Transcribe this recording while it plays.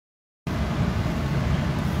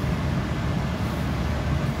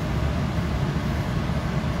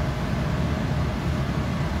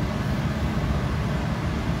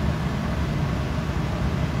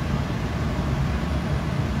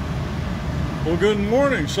Well, good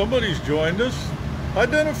morning. Somebody's joined us.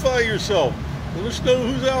 Identify yourself. Let us know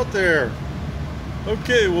who's out there.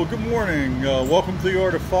 Okay, well, good morning. Welcome to the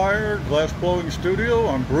Art of Fire Glass Blowing Studio.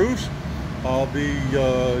 I'm Bruce. I'll be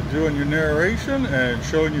doing your narration and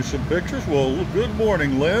showing you some pictures. Well, good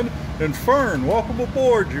morning, Lynn and Fern. Welcome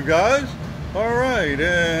aboard, you guys. All right,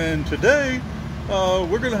 and today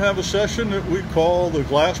we're going to have a session that we call the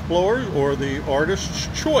Glass Blowers or the Artist's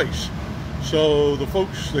Choice. So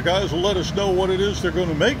the guys will let us know what it is they're going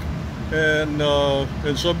to make, and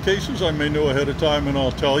in some cases I may know ahead of time and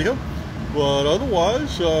I'll tell you, but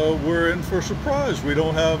otherwise we're in for a surprise. We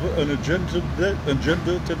don't have an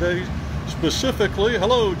agenda today specifically.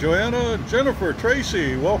 Hello, Joanna, Jennifer,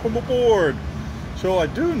 Tracy, welcome aboard. So I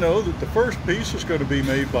do know that the first piece is going to be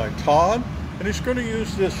made by Todd, and he's going to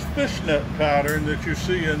use this fishnet pattern that you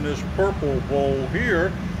see in this purple bowl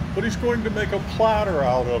here, but he's going to make a platter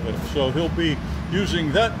out of it. So he'll be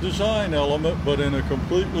using that design element, but in a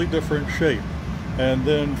completely different shape. And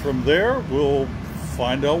then from there, we'll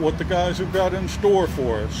find out what the guys have got in store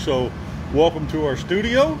for us. So welcome to our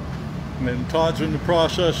studio. And Todd's in the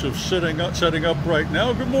process of setting up right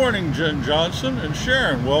now. Good morning, Jen Johnson and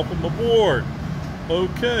Sharon. Welcome aboard.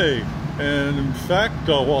 Okay, and in fact,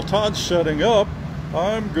 while Todd's setting up,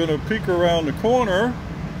 I'm going to peek around the corner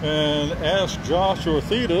and ask Josh or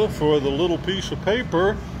Theta for the little piece of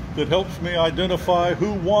paper that helps me identify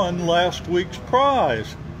who won last week's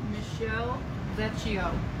prize. Michelle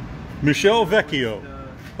Vecchio.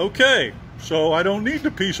 Okay, so I don't need the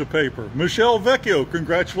piece of paper. Michelle Vecchio,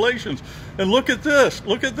 congratulations. And look at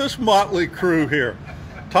this motley crew here.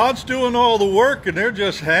 Todd's doing all the work and they're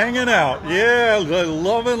just hanging out. Yeah, they're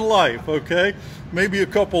loving life, okay? Maybe a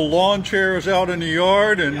couple lawn chairs out in the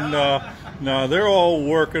yard, and no, they're all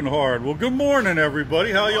working hard. Well, good morning,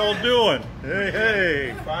 everybody. How y'all doing? Hey,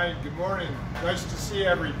 hey. Fine, good morning. Nice to see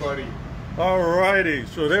everybody. All righty,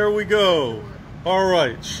 so there we go. All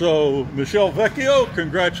right, so Michelle Vecchio,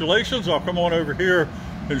 congratulations. I'll come on over here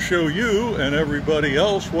and show you and everybody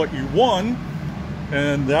else what you won.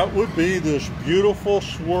 And that would be this beautiful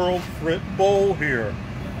swirled frit bowl here.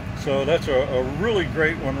 So that's a really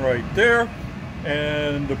great one right there.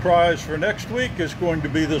 And the prize for next week is going to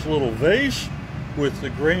be this little vase with the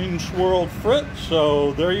green swirled frit.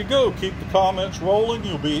 So there you go. Keep the comments rolling.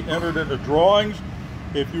 You'll be entered into drawings.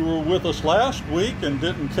 If you were with us last week and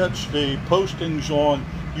didn't catch the postings on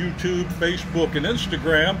YouTube, Facebook, and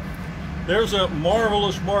Instagram, there's that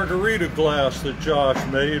marvelous margarita glass that Josh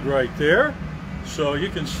made right there. So you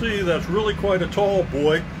can see that's really quite a tall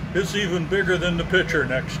boy. It's even bigger than the picture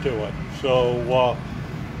next to it. So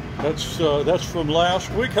that's from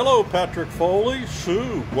last week. Hello, Patrick Foley.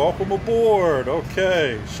 Sue, welcome aboard.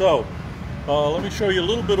 Okay, so let me show you a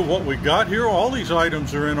little bit of what we got here. All these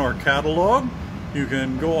items are in our catalog. You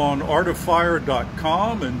can go on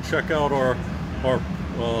artoffire.com and check out our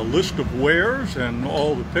list of wares and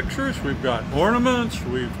all the pictures. We've got ornaments,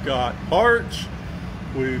 we've got hearts,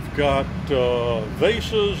 we've got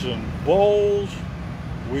vases and bowls.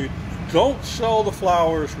 We don't sell the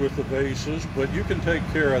flowers with the vases, but you can take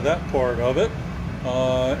care of that part of it.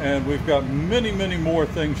 And we've got many, many more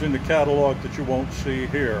things in the catalog that you won't see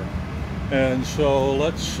here. And so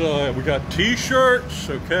we got t-shirts,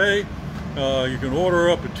 okay? You can order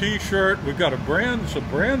up a t-shirt. We've got some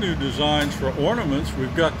brand new designs for ornaments.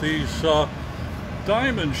 We've got these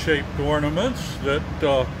diamond-shaped ornaments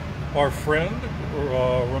that our friend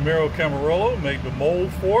Ramiro Camarillo made the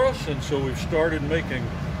mold for us, and so we've started making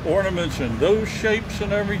ornaments in those shapes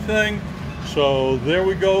and everything. So there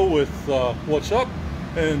we go with what's up.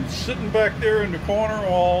 And sitting back there in the corner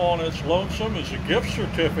all on its lonesome is a gift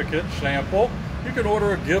certificate sample. You can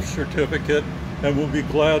order a gift certificate and we'll be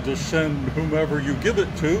glad to send whomever you give it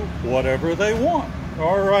to whatever they want.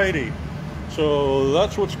 Alrighty, so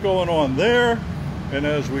that's what's going on there. And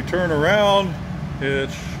as we turn around,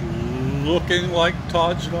 it's looking like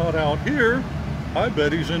Todd's not out here. I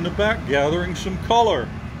bet he's in the back gathering some color.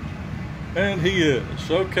 And he is.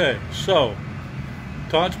 Okay, so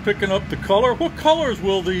Todd's picking up the color. What colors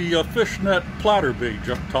will the fishnet platter be,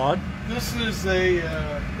 Todd? This is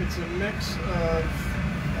it's a mix of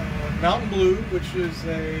mountain blue, which is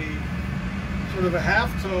a sort of a half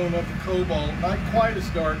tone of the cobalt, not quite as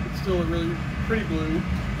dark, but still a really pretty blue.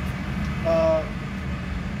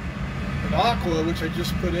 An aqua, which I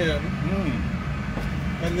just put in.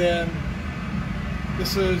 And then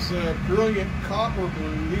this is a brilliant copper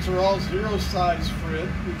blue. These are all zero size frit.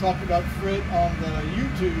 We talked about frit on the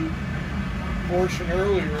YouTube portion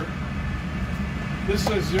earlier. This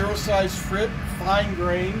is zero size frit, fine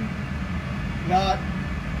grain, not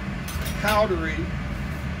powdery.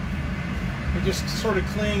 It just sort of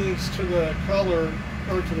clings to the color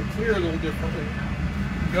or to the clear a little differently.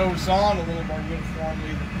 It goes on a little more uniformly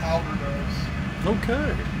than powder does.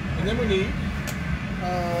 Okay. And then we need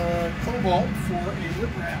cobalt for a lip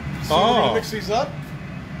wrap. So we're going to mix these up.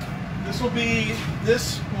 This will be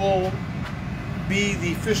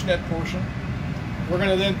the fishnet portion. We're going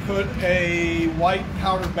to then put a white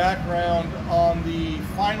powder background on the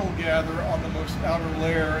final gather on the most outer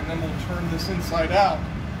layer, and then we'll turn this inside out.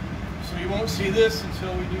 So you won't see this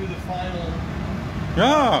until we do the final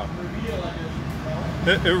reveal, I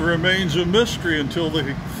guess. It remains a mystery until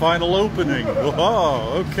the final opening.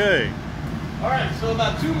 Oh, okay. All right, so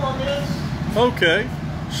about 2 more minutes. Okay,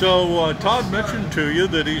 so Todd mentioned to you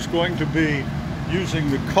that he's going to be using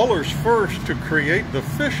the colors first to create the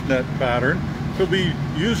fishnet pattern. He'll be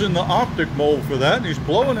using the optic mold for that, and he's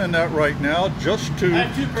blowing in that right now just to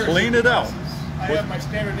clean it out. I have my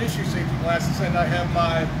standard issue safety glasses, and I have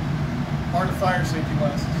my Art of Fire safety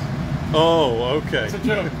glasses. Oh, okay. It's a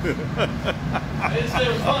joke. I didn't say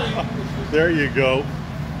it was funny. There you go.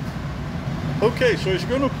 Okay, so he's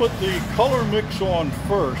going to put the color mix on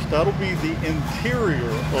first. That'll be the interior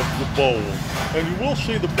of the bowl. And you will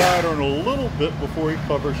see the pattern a little bit before he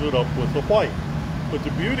covers it up with the white. But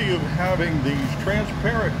the beauty of having these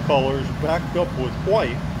transparent colors backed up with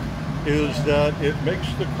white is that it makes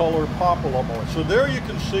the color pop a lot more. So there you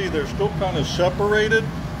can see they're still kind of separated.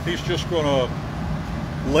 He's just going to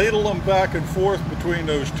ladle them back and forth between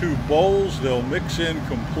those 2 bowls. They'll mix in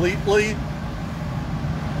completely,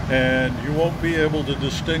 and you won't be able to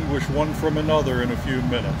distinguish one from another in a few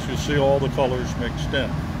minutes. You'll see all the colors mixed in.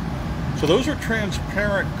 So those are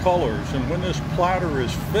transparent colors, and when this platter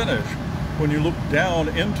is finished, when you look down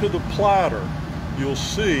into the platter, you'll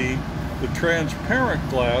see the transparent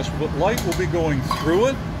glass, but light will be going through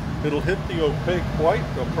it. It'll hit the opaque white,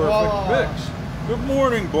 a perfect mix. Good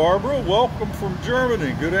morning, Barbara. Welcome from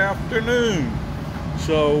Germany. Good afternoon.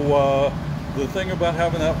 So the thing about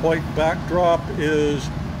having that white backdrop is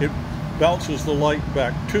it bounces the light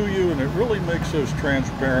back to you, and it really makes those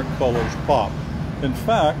transparent colors pop. In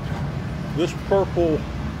fact, this purple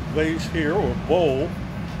vase here, or bowl,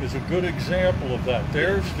 is a good example of that.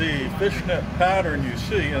 There's the fishnet pattern you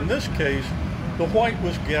see. In this case, the white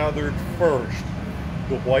was gathered first.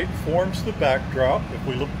 The white forms the backdrop. If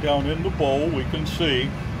we look down in the bowl, we can see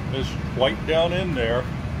there's white down in there.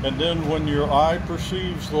 And then when your eye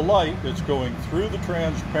perceives the light, it's going through the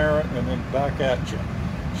transparent and then back at you.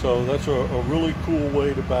 So that's a really cool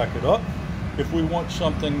way to back it up. If we want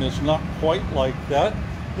something that's not quite like that,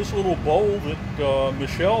 this little bowl that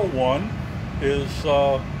Michelle won is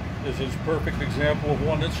its perfect example of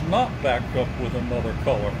one that's not backed up with another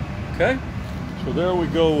color. Okay, so there we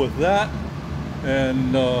go with that.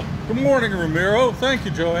 And good morning, Ramiro. Thank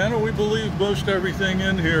you, Joanna. We believe most everything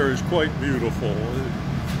in here is quite beautiful.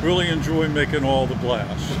 Really enjoy making all the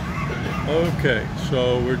glass. Okay,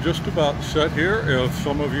 so we're just about set here. If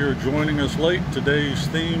some of you are joining us late, today's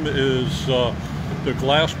theme is the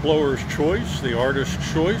Glassblowers Choice, the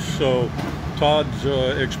artist's choice. So Todd's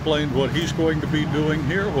explained what he's going to be doing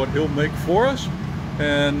here, what he'll make for us.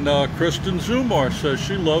 And Kristen Zumar says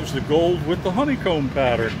she loves the gold with the honeycomb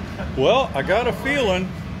pattern. Well, I got a feeling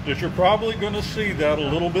that you're probably going to see that a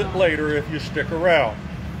little bit later if you stick around.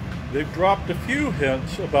 They've dropped a few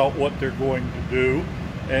hints about what they're going to do,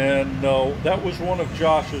 and that was one of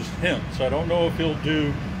Josh's hints. I don't know if he'll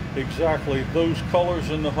do exactly those colors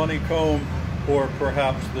in the honeycomb or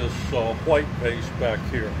perhaps this white base back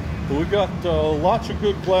here. But we got lots of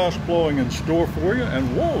good glass blowing in store for you,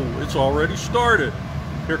 and whoa, it's already started.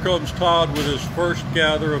 Here comes Todd with his first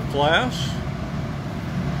gather of glass.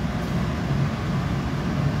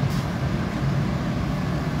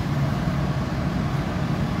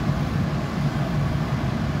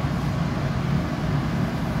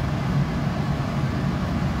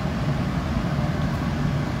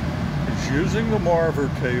 Using the marver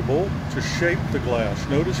table to shape the glass.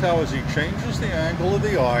 Notice how as he changes the angle of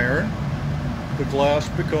the iron, the glass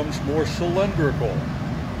becomes more cylindrical.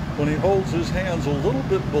 When he holds his hands a little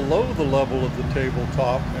bit below the level of the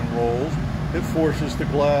tabletop and rolls, it forces the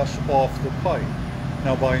glass off the pipe.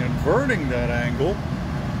 Now by inverting that angle,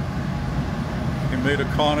 he made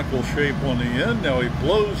a conical shape on the end. Now he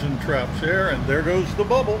blows and traps air, and there goes the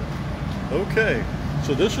bubble. Okay,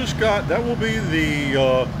 so this has got, that will be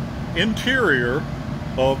the interior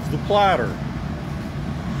of the platter.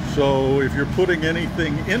 So if you're putting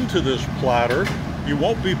anything into this platter, you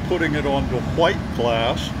won't be putting it onto white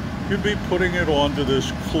glass, you'd be putting it onto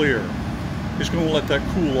this clear. He's going to let that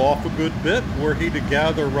cool off a good bit. We're heated to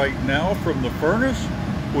gather right now from the furnace,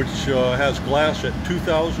 which has glass at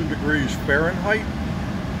 2,000 degrees Fahrenheit.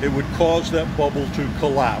 it would cause that bubble to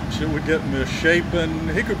collapse. It would get misshapen.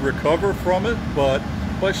 He could recover from it, but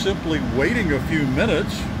by simply waiting a few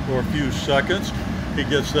minutes or a few seconds, he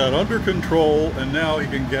gets that under control, and now he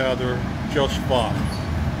can gather just fine.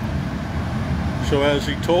 So as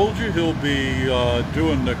he told you, he'll be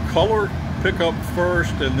doing the color pickup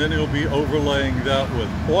first, and then he'll be overlaying that with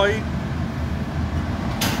white.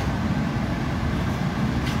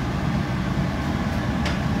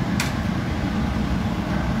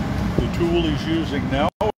 The tool he's using now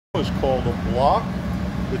is called a block.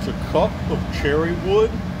 It's a cup of cherry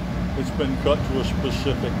wood. It's been cut to a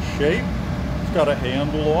specific shape. It's got a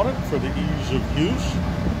handle on it for the ease of use,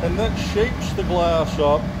 and that shapes the glass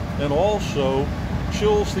up and also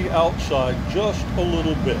chills the outside just a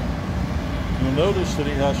little bit. You'll notice that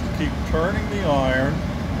he has to keep turning the iron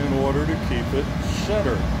in order to keep it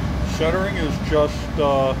centered. Centering is just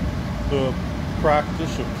the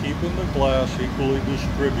practice of keeping the glass equally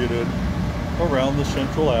distributed around the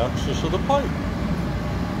central axis of the pipe.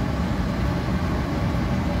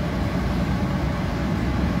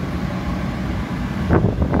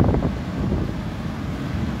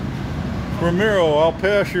 Ramiro, I'll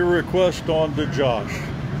pass your request on to Josh.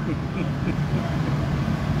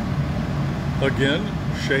 Again,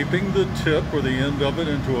 shaping the tip or the end of it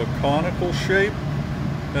into a conical shape.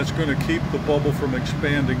 That's going to keep the bubble from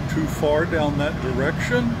expanding too far down that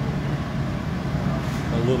direction.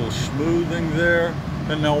 A little smoothing there.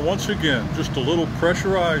 And now once again, just a little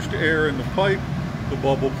pressurized air in the pipe. The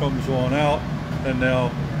bubble comes on out, and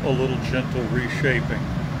now a little gentle reshaping.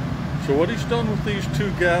 So what he's done with these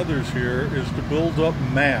two gathers here is to build up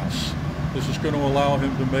mass. This is going to allow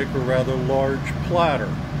him to make a rather large platter.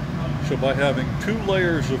 So by having two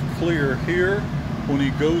layers of clear here, when he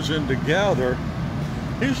goes in to gather,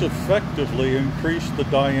 he's effectively increased the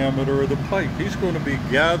diameter of the pipe. He's going to be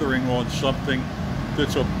gathering on something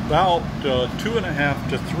that's about 2.5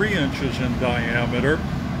 to 3 inches in diameter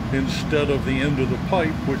instead of the end of the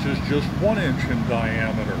pipe, which is just 1 inch in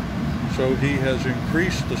diameter. So he has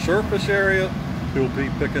increased the surface area. He'll be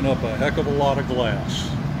picking up a heck of a lot of glass.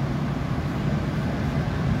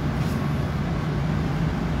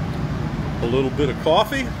 A little bit of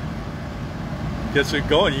coffee gets it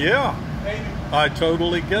going. Yeah, I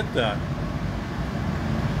totally get that.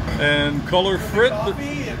 And color frit.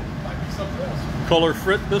 Color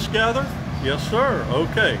frit this gather? Yes, sir.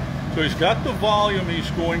 Okay. So he's got the volume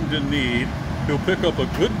he's going to need. He'll pick up a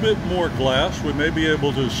good bit more glass. We may be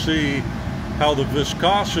able to see how the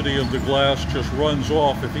viscosity of the glass just runs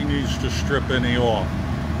off if he needs to strip any off.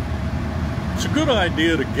 It's a good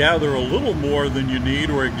idea to gather a little more than you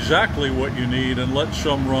need or exactly what you need and let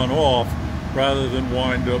some run off rather than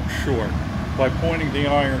wind up short. By pointing the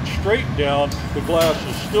iron straight down, the glass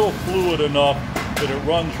is still fluid enough that it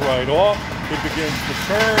runs right off. It begins to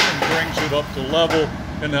turn and brings it up to level,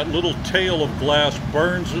 and that little tail of glass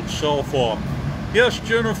burns itself off. Yes,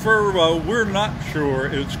 Jennifer, we're not sure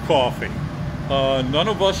it's coffee. None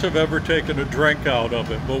of us have ever taken a drink out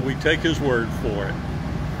of it, but we take his word for it.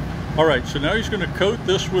 All right, so now he's going to coat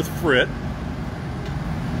this with frit.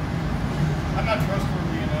 I'm not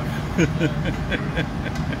trustworthy enough.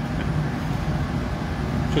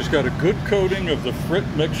 So he's got a good coating of the frit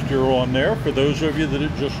mixture on there. For those of you that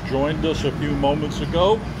had just joined us a few moments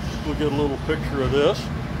ago, we'll get a little picture of this.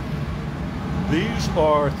 These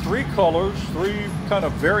are 3 colors, 3 kind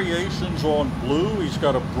of variations on blue. He's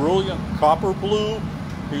got a brilliant copper blue.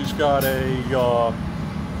 He's got a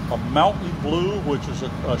mountain blue, which is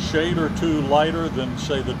a shade or two lighter than,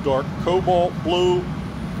 say, the dark cobalt blue.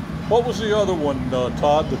 What was the other one,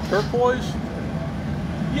 Todd? The turquoise?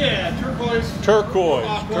 Yeah, turquoise. Turquoise.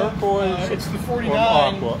 Aqua. Turquoise. It's the 49.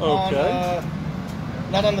 Aqua. Okay.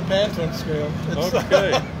 Not on the Bantam scale. It's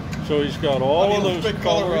okay. So he's got all of those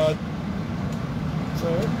colors. So.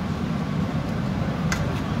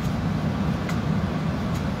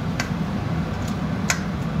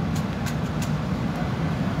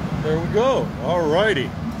 There we go. All righty.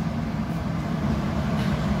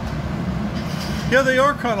 Yeah, they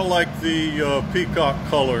are kind of like the peacock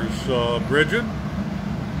colors, Bridget.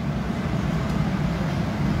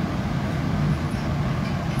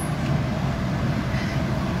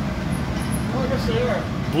 Oh, I guess they are.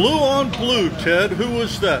 Blue on blue, Ted. Who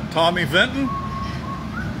was that? Tommy Vinton?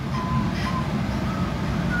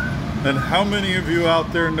 And how many of you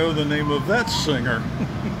out there know the name of that singer?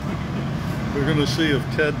 We're going to see if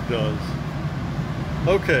Ted does.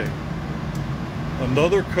 Okay.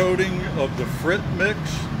 Another coating of the frit mix.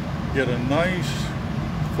 Get a nice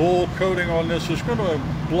full coating on this. It's going to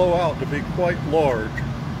blow out to be quite large.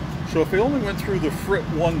 So if he only went through the frit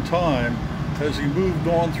one time, as he moved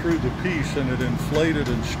on through the piece and it inflated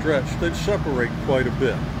and stretched, they'd separate quite a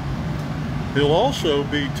bit. He'll also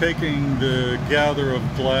be taking the gather of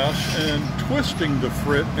glass and twisting the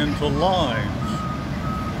frit into lines.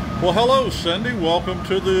 Well, hello, Cindy. Welcome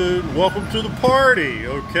to the party.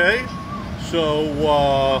 Okay, so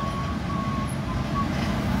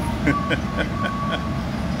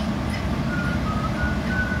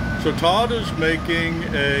so Todd is making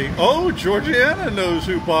a. Oh, Georgiana knows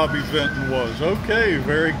who Bobby Vinton was. Okay,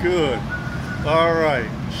 very good. All right,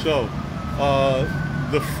 so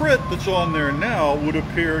the frit that's on there now would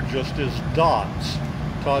appear just as dots.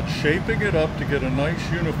 Todd's shaping it up to get a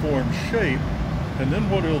nice uniform shape. And then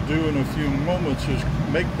what he'll do in a few moments is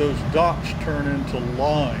make those dots turn into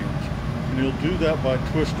lines. And he'll do that by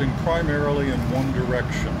twisting primarily in one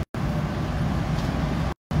direction.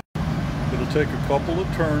 It'll take a couple of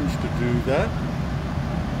turns to do that.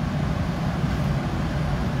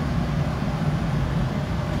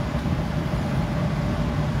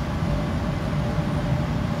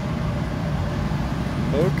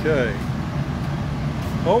 Okay.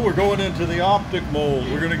 Oh, we're going into the optic mold.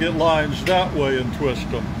 We're going to get lines that way and twist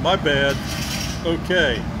them. My bad.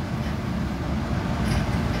 Okay.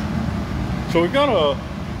 So we've got a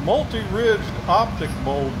multi-ridged optic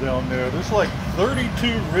mold down there. There's like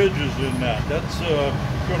 32 ridges in that. That's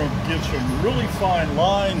going to give some really fine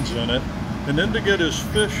lines in it. And then to get his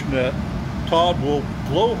fishnet, Todd will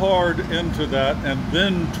blow hard into that and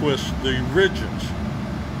then twist the ridges.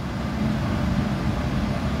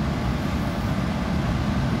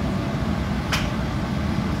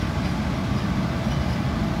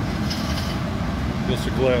 Gets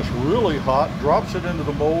the glass really hot, drops it into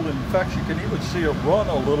the mold. In fact, you can even see it run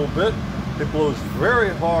a little bit. It blows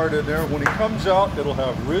very hard in there. When he comes out, it'll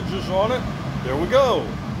have ridges on it. There we go.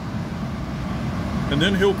 And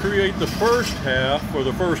then he'll create the first half, or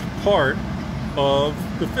the first part, of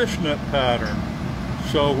the fishnet pattern.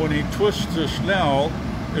 So when he twists this now,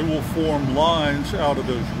 it will form lines out of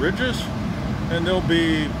those ridges, and they'll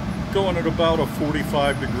be going at about a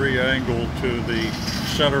 45-degree angle to the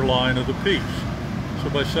center line of the piece. So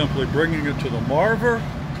by simply bringing it to the marver,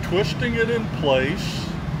 twisting it in place,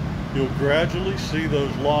 you'll gradually see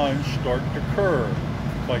those lines start to curve.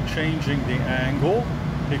 By changing the angle,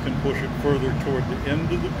 he can push it further toward the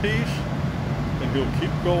end of the piece, and he'll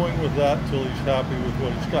keep going with that till he's happy with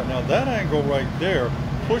what he's got. Now that angle right there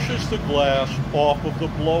pushes the glass off of the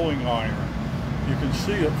blowing iron. You can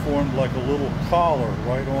see it formed like a little collar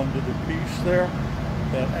right onto the piece there.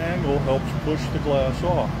 That angle helps push the glass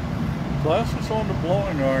off. Glass that's on the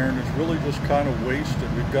blowing iron is really just kind of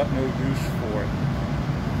wasted. We've got no use for it.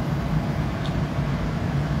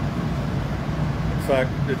 In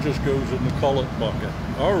fact, it just goes in the cullet bucket.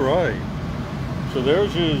 All right. So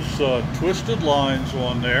there's his twisted lines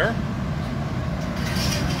on there.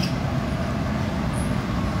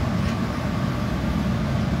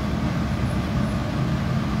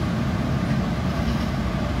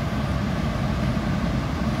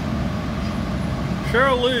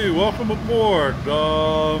 Cheryl Lee, welcome aboard.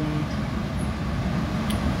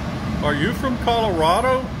 Are you from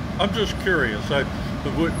Colorado? I'm just curious.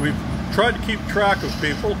 We've tried to keep track of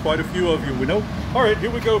people, quite a few of you we know. All right, here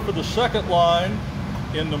we go for the second line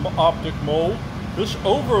in the optic mold. This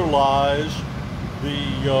overlies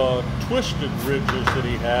the twisted ridges that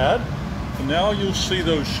he had. And now you'll see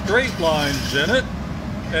those straight lines in it,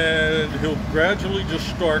 and he'll gradually just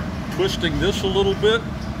start twisting this a little bit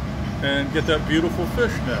and get that beautiful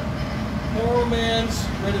fishnet. Poor man's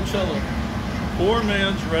reticello. Poor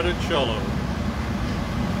man's reticello.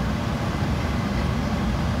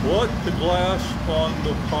 What the glass on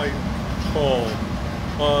the pipe called?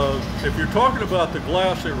 If you're talking about the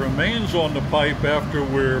glass that remains on the pipe after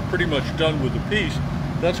we're pretty much done with the piece,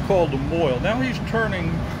 that's called the moil. Now he's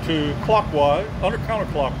turning to clockwise,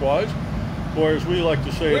 counterclockwise, or as we like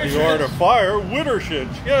to say in the art of fire,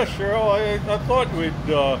 widdershins. Yes, Cheryl, I thought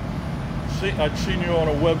I'd seen you on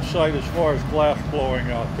a website as far as glass blowing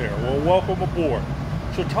out there. Well, welcome aboard.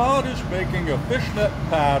 So Todd is making a fishnet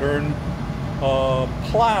pattern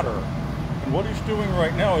platter. And what he's doing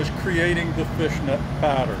right now is creating the fishnet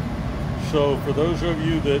pattern. So for those of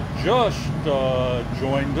you that just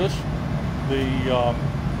joined us,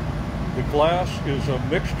 the glass is a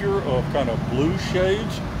mixture of kind of blue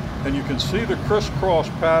shades, and you can see the crisscross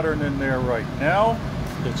pattern in there right now.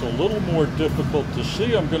 It's a little more difficult to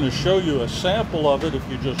see. I'm going to show you a sample of it if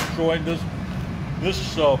you just joined us.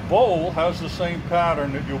 This bowl has the same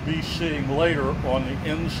pattern that you'll be seeing later on the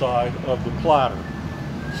inside of the platter.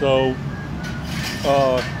 So,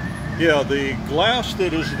 yeah, the glass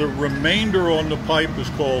that is the remainder on the pipe is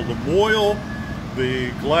called the moil,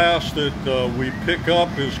 The glass that we pick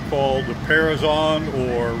up is called the Ferguson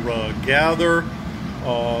or gather.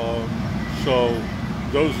 So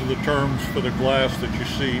those are the terms for the glass that you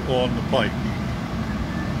see on the pipe.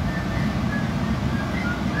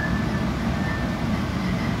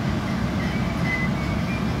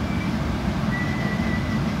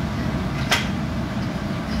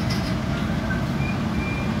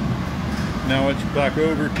 Now it's back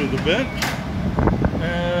over to the bench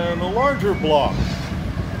and a larger block.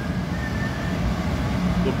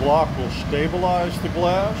 The block will stabilize the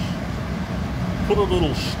glass, put a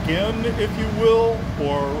little skin, if you will,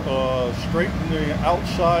 or straighten the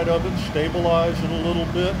outside of it, stabilize it a little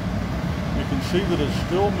bit. You can see that it's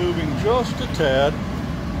still moving just a tad,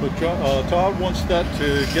 but Todd wants that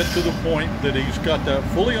to get to the point that he's got that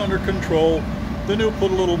fully under control. Then he'll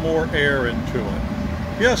put a little more air into it.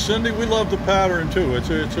 Yes, Cindy, we love the pattern too. It's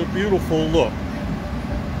a beautiful look.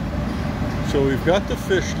 So we've got the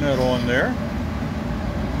fishnet on there.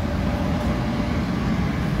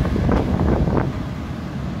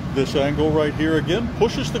 This angle right here again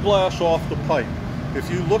pushes the glass off the pipe.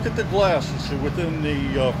 If you look at the glass, it's within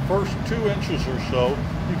the first 2 inches or so,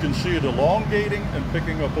 you can see it elongating and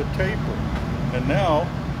picking up a taper. And now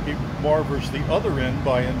he marvers the other end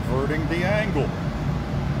by inverting the angle.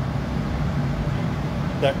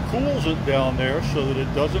 That cools it down there so that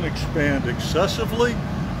it doesn't expand excessively.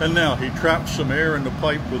 And now he traps some air in the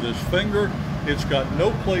pipe with his finger. It's got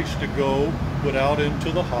no place to go but out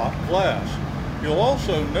into the hot glass. You'll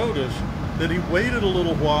also notice that he waited a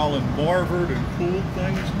little while and marvered and cooled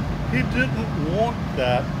things. He didn't want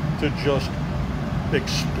that to just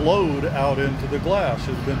explode out into the glass.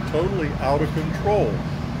 It's been totally out of control.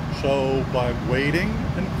 So by waiting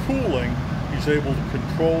and cooling, he's able to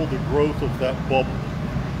control the growth of that bubble.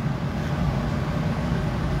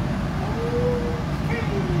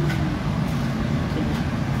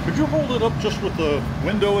 Could you hold it up just with the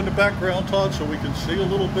window in the background, Todd, so we can see a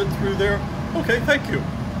little bit through there? Okay, thank you.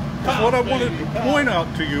 What I wanted to point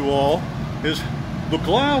out to you all is the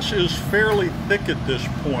glass is fairly thick at this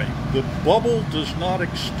point. The bubble does not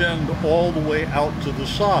extend all the way out to the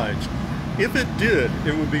sides. If it did,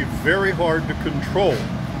 it would be very hard to control.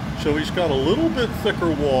 So he's got a little bit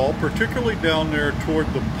thicker wall, particularly down there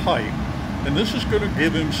toward the pipe, and this is going to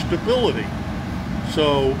give him stability.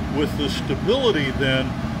 So with the stability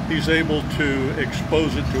then, he's able to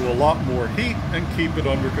expose it to a lot more heat and keep it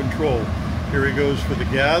under control. Here he goes for the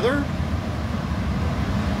gather.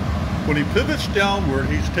 When he pivots downward,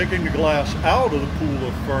 he's taking the glass out of the pool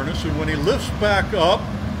of furnace, and when he lifts back up,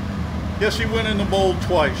 yes, he went in the mold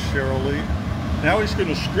twice, Cheryl Lee. Now he's going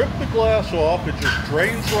to strip the glass off. It just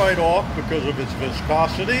drains right off because of its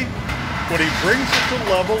viscosity. When he brings it to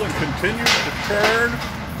level and continues to turn,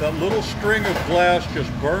 that little string of glass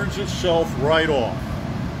just burns itself right off.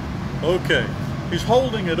 Okay, he's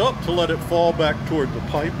holding it up to let it fall back toward the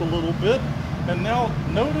pipe a little bit. And now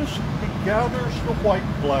notice he gathers the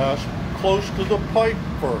white glass close to the pipe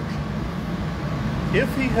first.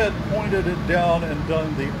 If he had pointed it down and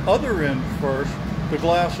done the other end first, the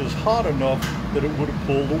glass is hot enough that it would have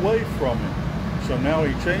pulled away from him. So now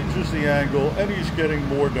he changes the angle and he's getting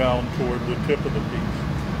more down toward the tip of the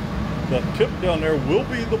piece. That tip down there will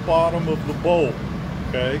be the bottom of the bowl,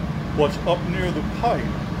 okay? What's up near the pipe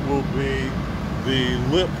will be the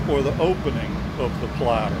lip or the opening of the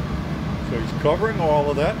platter. So he's covering all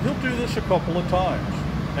of that. He'll do this a couple of times.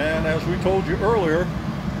 And as we told you earlier,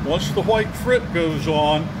 once the white frit goes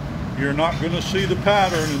on, you're not going to see the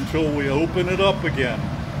pattern until we open it up again.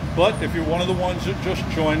 But if you're one of the ones that just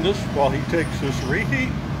joined us while he takes this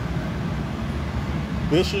reheat,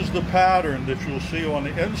 this is the pattern that you'll see on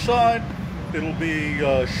the inside. It'll be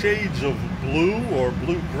shades of blue or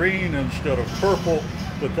blue-green instead of purple,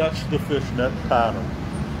 but that's the fishnet pattern.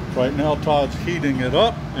 Right now Todd's heating it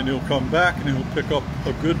up, and he'll come back and he'll pick up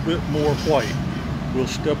a good bit more white. We'll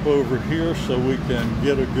step over here so we can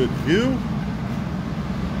get a good view.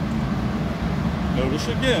 Notice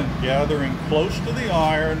again, gathering close to the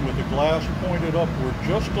iron with the glass pointed upward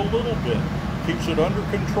just a little bit. Keeps it under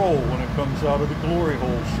control when it comes out of the glory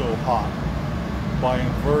hole so hot. By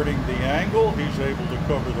inverting the angle, he's able to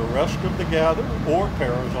cover the rest of the gather or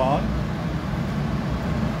Ferguson,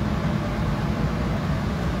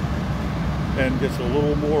 and gets a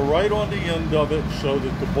little more right on the end of it so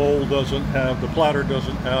that the bowl doesn't have, the platter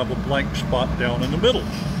doesn't have a blank spot down in the middle.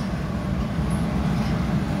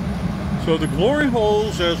 So the glory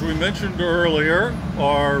holes, as we mentioned earlier,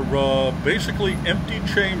 are basically empty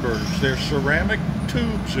chambers. They're ceramic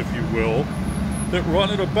tubes, if you will, that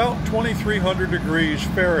run at about 2,300 degrees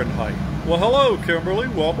Fahrenheit. Well, hello, Kimberly.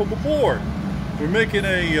 Welcome aboard. We're making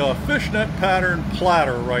a fishnet pattern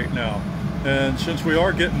platter right now. And since we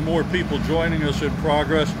are getting more people joining us in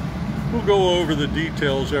progress, we'll go over the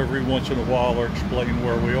details every once in a while or explain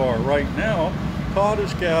where we are. Right now, Todd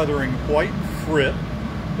is gathering white frit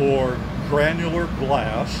or granular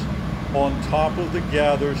glass on top of the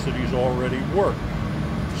gathers that he's already worked.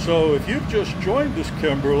 So if you've just joined us,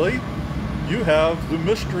 Kimberly, you have the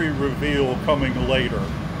mystery reveal coming later,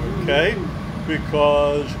 okay?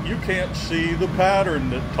 Because you can't see the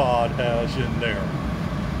pattern that Todd has in there.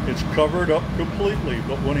 It's covered up completely,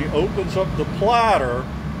 but when he opens up the platter,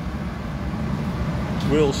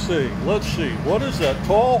 we'll see. Let's see. What is that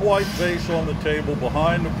tall white vase on the table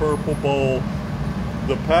behind the purple bowl?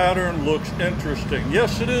 The pattern looks interesting.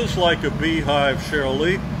 Yes, it is like a beehive, Cheryl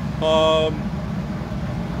Lee.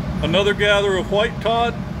 Another gather of white,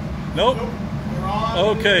 Todd? Nope.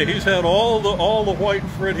 Okay, he's had all the white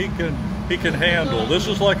frit he can handle. This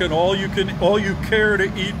is like an all you care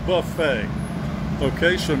to eat buffet.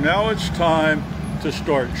 Okay, so now it's time to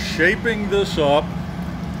start shaping this up,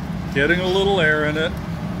 getting a little air in it.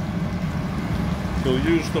 He'll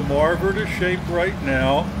use the marver to shape right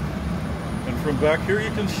now. And from back here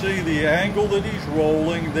you can see the angle that he's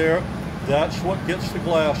rolling there. That's what gets the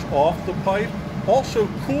glass off the pipe. Also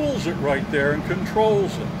cools it right there and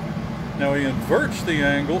controls it. Now he inverts the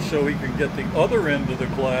angle so he can get the other end of the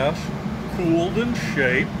glass cooled and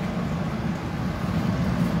shaped.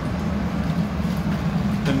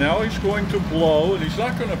 And now he's going to blow, and he's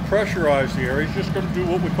not going to pressurize the air, he's just going to do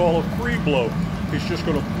what we call a free blow. He's just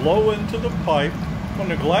going to blow into the pipe. When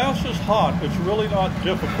the glass is hot, it's really not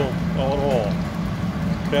difficult at all.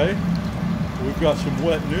 Okay? We've got some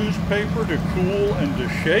wet newspaper to cool and to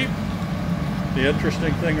shape. The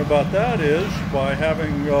interesting thing about that is by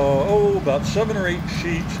having, about 7 or 8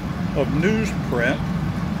 sheets of newsprint,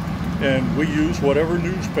 and we use whatever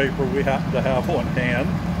newspaper we happen to have on hand.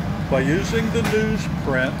 By using the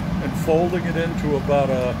newsprint and folding it into about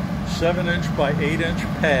a 7-inch by 8-inch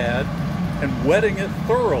pad and wetting it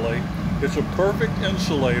thoroughly, it's a perfect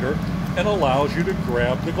insulator and allows you to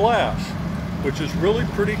grab the glass, which is really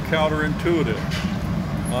pretty counterintuitive.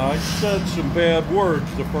 I said some bad words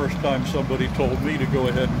the first time somebody told me to go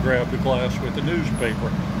ahead and grab the glass with the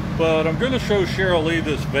newspaper. But I'm going to show Cheryl Lee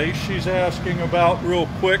this vase she's asking about real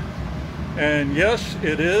quick. And yes,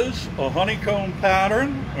 it is a honeycomb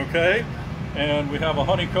pattern, okay? And we have a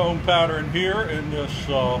honeycomb pattern here in this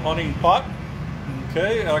honey pot,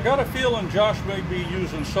 okay? I got a feeling Josh may be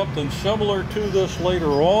using something similar to this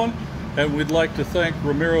later on, and we'd like to thank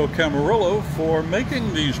Ramiro Camarillo for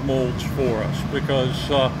making these molds for us because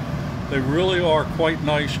they really are quite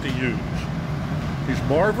nice to use. He's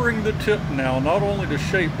marvering the tip now, not only to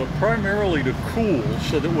shape, but primarily to cool,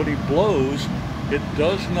 so that when he blows, it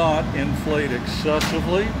does not inflate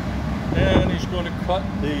excessively. And he's going to cut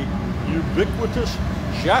the ubiquitous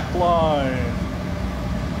jack line.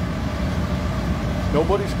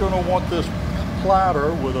 Nobody's going to want this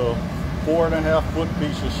platter with a 4.5-foot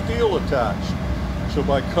piece of steel attached. So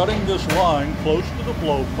by cutting this line close to the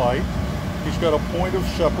blowpipe, he's got a point of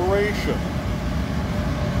separation.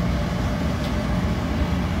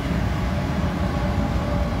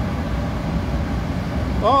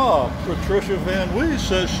 Patricia Van Lee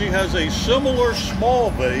says she has a similar small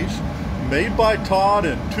vase made by Todd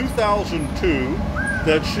in 2002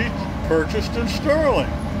 that she purchased in Sterling.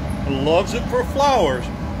 Loves it for flowers,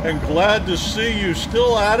 and glad to see you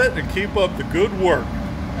still at it and keep up the good work.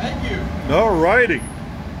 Thank you. All righty.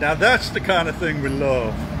 Now that's the kind of thing we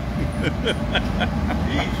love.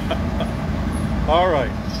 All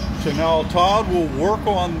right. So now Todd will work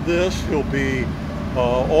on this. He'll be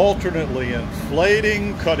alternately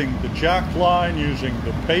inflating, cutting the jack line, using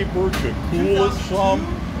the paper to cool it some.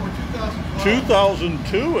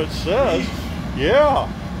 2002 it says. Yeah.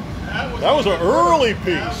 That was an early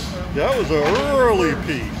piece. That was an early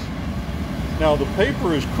piece. Now the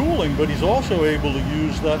paper is cooling, but he's also able to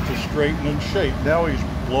use that to straighten and shape. Now he's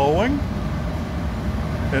blowing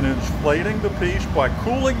and inflating the piece. By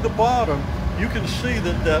cooling the bottom, you can see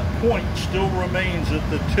that that point still remains at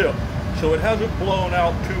the tip. So it hasn't blown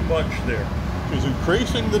out too much there. He's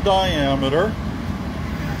increasing the diameter.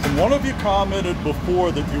 And one of you commented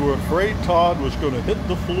before that you were afraid Todd was going to hit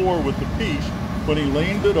the floor with the piece when he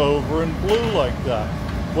leaned it over and blew like that.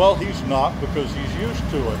 Well, he's not, because he's used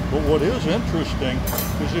to it. But what is interesting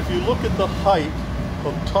is if you look at the height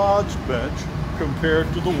of Todd's bench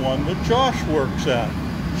compared to the one that Josh works at.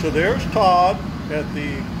 So there's Todd at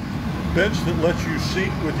the bench that lets you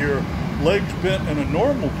seat with your legs bent in a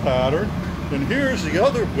normal pattern, and here's the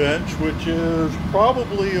other bench, which is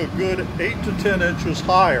probably a good 8 to 10 inches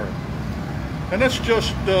higher. And that's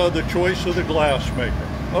just the choice of the glass maker.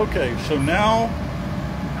 Okay, so now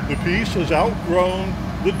the piece has outgrown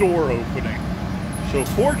the door opening. So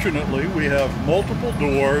fortunately, we have multiple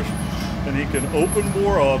doors, and he can open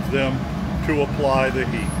more of them to apply the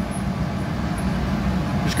heat.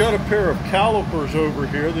 He's got a pair of calipers over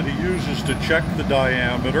here that he uses to check the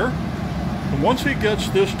diameter. And once he gets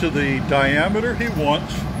this to the diameter he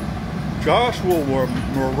wants, Josh will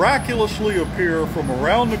miraculously appear from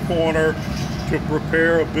around the corner to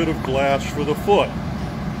prepare a bit of glass for the foot.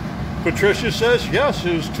 Patricia says, yes,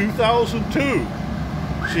 it was 2002.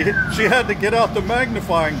 She had to get out the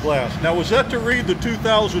magnifying glass. Now, was that to read the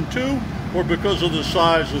 2002 or because of the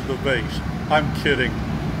size of the vase? I'm kidding.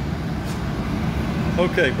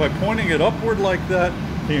 Okay, by pointing it upward like that,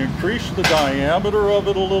 he increased the diameter of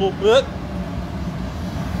it a little bit.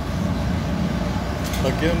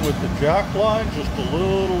 Again, with the jack line, just a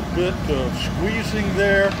little bit of squeezing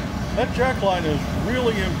there. That jack line is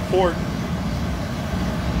really important.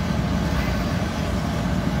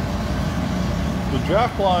 The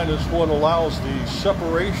jack line is what allows the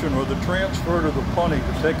separation or the transfer to the punty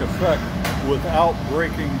to take effect without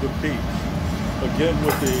breaking the piece. Again,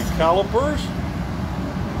 with the calipers.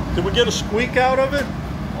 Did we get a squeak out of it?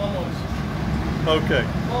 Almost. Okay,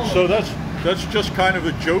 so that's just kind of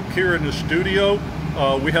a joke here in the studio.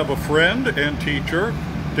 We have a friend and teacher,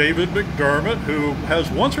 David McDermott, who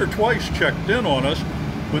has once or twice checked in on us,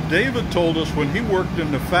 but David told us when he worked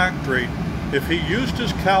in the factory, if he used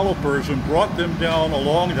his calipers and brought them down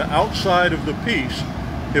along the outside of the piece,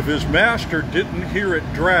 if his master didn't hear it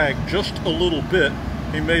drag just a little bit,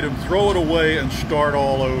 he made him throw it away and start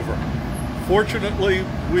all over. Fortunately,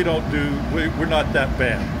 we're not that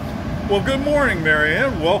bad. Well, good morning,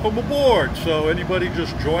 Marianne. Welcome aboard. So anybody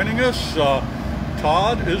just joining us,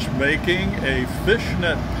 Todd is making a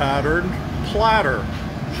fishnet patterned platter.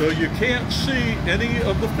 So you can't see any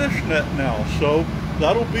of the fishnet now. So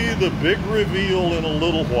that'll be the big reveal in a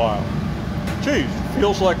little while. Geez,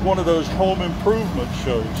 feels like one of those home improvement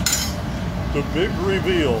shows. The big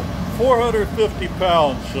reveal. 450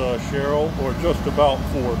 pounds, Cheryl, or just about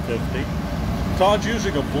 450. Todd's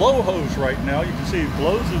using a blow hose right now. You can see he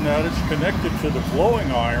blows in that. It's connected to the blowing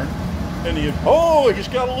iron. And he's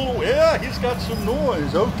got a little, he's got some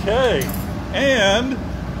noise. Okay. And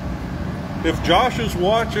if Josh is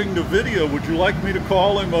watching the video, would you like me to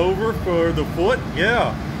call him over for the foot?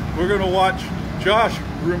 Yeah. We're going to watch Josh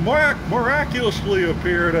miraculously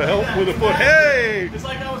appear to help with the foot. Hey! It's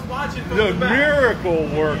like I was watching from the the back. miracle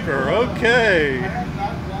worker. Okay.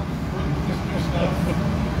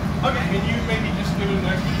 Okay, can you maybe just do an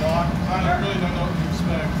extra block? I really don't know what to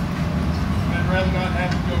expect. I'd rather not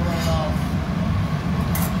have to go right off.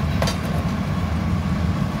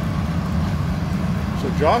 So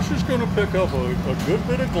Josh is going to pick up a good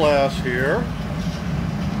bit of glass here.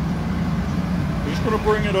 He's going to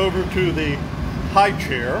bring it over to the high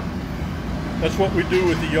chair. That's what we do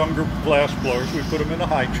with the younger glass blowers. We put them in the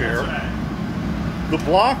high chair. The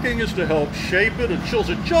blocking is to help shape it and chills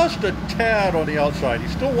it just a tad on the outside. He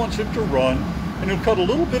still wants it to run, and he'll cut a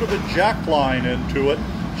little bit of a jack line into it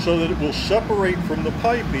so that it will separate from the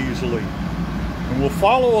pipe easily. And we'll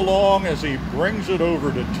follow along as he brings it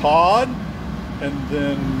over to Todd, and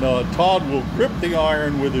then Todd will grip the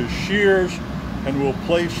iron with his shears and we'll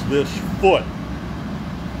place this foot.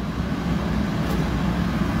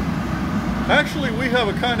 Actually, we have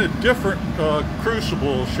a kind of different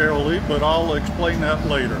crucible, Cheryl Lee, but I'll explain that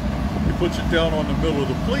later. He puts it down on the middle of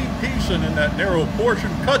the piece, and in that narrow portion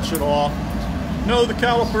cuts it off. No, the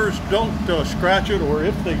calipers don't scratch it, or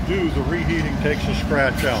if they do, the reheating takes the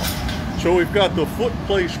scratch out. So we've got the foot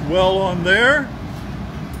placed well on there,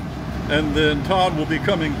 and then Todd will be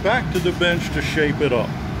coming back to the bench to shape it up.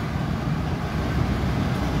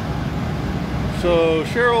 So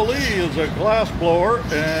Cheryl Lee is a glass blower,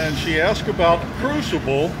 and she asked about the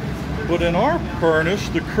crucible, but in our furnace,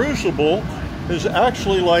 the crucible is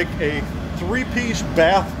actually like a three-piece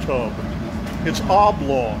bathtub. It's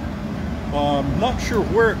oblong. I'm not sure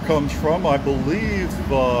where it comes from. I believe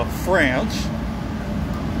France.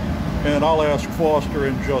 And I'll ask Foster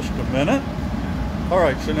in just a minute. All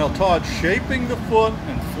right, so now Todd's shaping the foot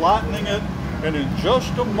and flattening it, and in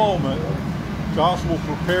just a moment, Josh will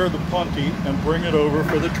prepare the punty and bring it over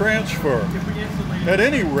for the transfer. At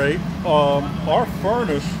any rate, our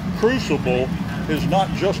furnace crucible is not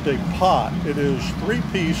just a pot. It is three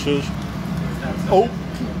pieces,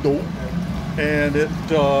 and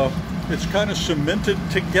it's kind of cemented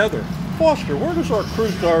together. Foster, where does our,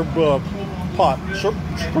 crucible come from? France? France, I think. It's like I was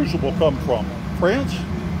watching from the back. France? Okay, so Josh is going to pick up a good bit of glass here. He's going to bring it over to the high chair. That's what we do with the younger glass blowers. We put them in the high chair. The blocking is to help shape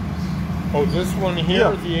it and chills it just a tad on the outside. So we've got the foot placed well on there, and then Todd will be coming back to the bench to shape it up. So Cheryl Lee is a glass blower, and she asked about the crucible, but in our furnace, the crucible is not just a pot. It is three pieces, Oh, this one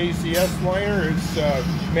here, Yeah. the AZS liner, is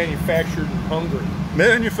manufactured in Hungary.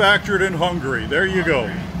 Manufactured in Hungary. There you go.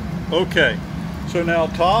 Okay. So now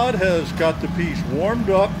Todd has got the piece warmed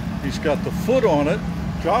up. He's got the foot on it.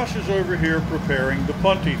 Josh is over here preparing the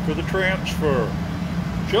punty for the transfer.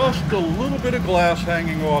 Just a little bit of glass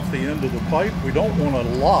hanging off the end of the pipe. We don't want a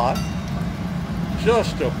lot.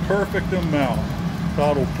 Just a perfect amount.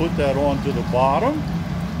 Todd will put that onto the bottom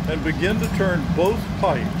and begin to turn both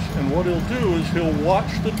pipes. And what he'll do is he'll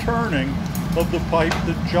watch the turning of the pipe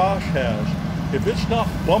that Josh has. If it's not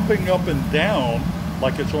bumping up and down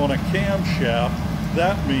like it's on a camshaft,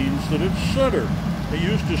 that means that it's centered. He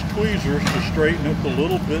used his tweezers to straighten it the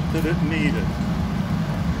little bit that it needed.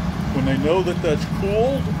 When they know that that's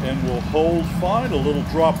cooled and will hold fine, a little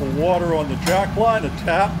drop of water on the jack line, a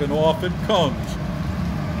tap, and off it comes.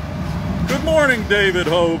 Good morning, David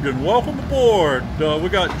Hogan. Welcome aboard. We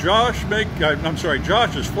got Josh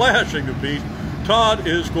Josh is flashing a piece. Todd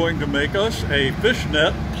is going to make us a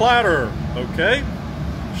fishnet platter, okay?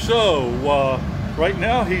 So, right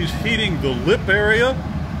now he's heating the lip area,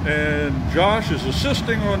 and Josh is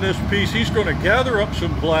assisting on this piece. He's going to gather up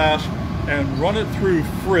some glass and run it through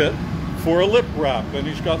frit for a lip wrap. And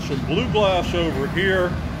he's got some blue glass over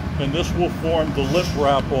here, and this will form the lip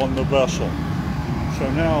wrap on the vessel. So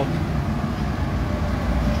now,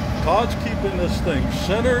 Todd's keeping this thing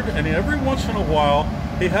centered, and every once in a while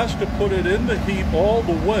he has to put it in the heat all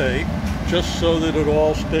the way just so that it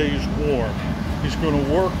all stays warm. He's going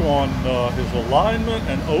to work on his alignment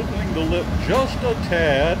and opening the lip just a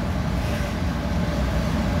tad.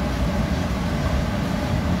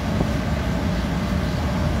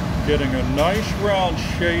 Getting a nice round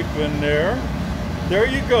shape in there. There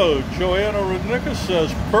you go. Joanna Radnicka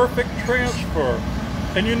says perfect transfer.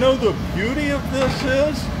 And you know the beauty of this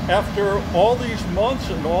is, after all these months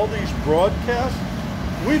and all these broadcasts,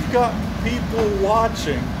 we've got people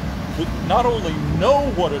watching that not only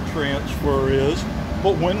know what a transfer is,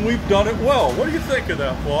 but when we've done it well. What do you think of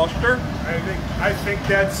that, Foster? I think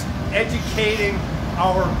that's educating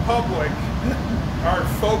our public. Our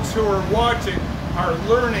folks who are watching are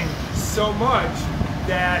learning so much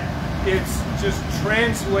that it's just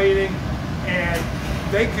translating, and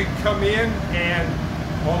they could come in and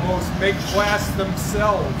almost make glass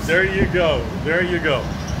themselves. There you go. There you go.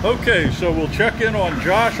 Okay, so we'll check in on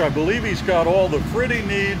Josh. I believe he's got all the frit he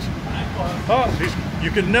needs.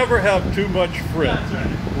 You can never have too much frit.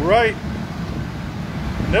 Right?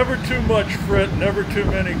 Never too much frit, never too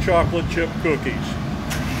many chocolate chip cookies.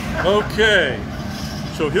 Okay,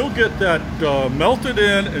 so he'll get that melted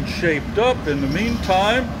in and shaped up. In the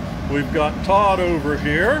meantime, we've got Todd over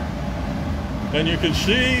here. And you can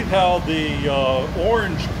see how the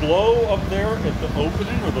orange glow up there at the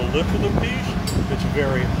opening or the lip of the piece. It's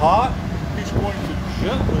very hot. He's going to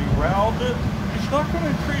gently round it. He's not going to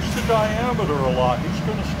increase the diameter a lot. He's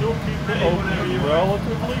going to still keep the opening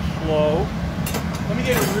relatively slow. Let me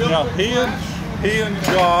get a real Now quick he and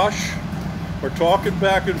Josh are talking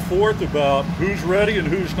back and forth about who's ready and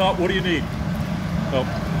who's not. What do you need? Oh.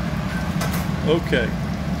 Okay.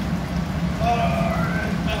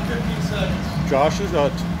 about 15 seconds. Josh has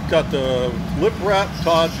got the lip wrap.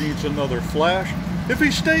 Todd needs another flash. If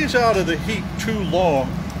he stays out of the heat too long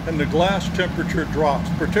and the glass temperature drops,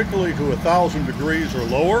 particularly to 1,000 degrees or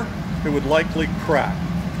lower, it would likely crack.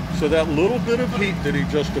 So that little bit of heat that he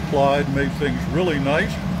just applied made things really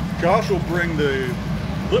nice. Josh will bring the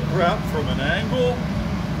lip wrap from an angle.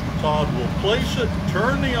 Todd will place it,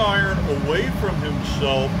 turn the iron away from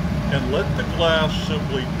himself, and let the glass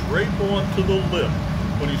simply drape onto the lip.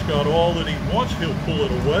 When he's got all that he wants, he'll pull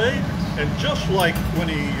it away, and just like when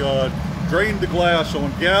he drained the glass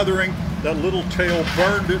on gathering, that little tail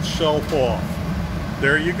burned itself off.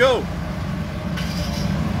 There you go.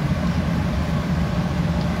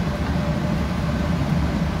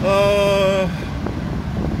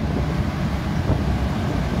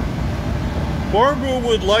 Barbara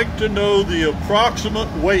would like to know the approximate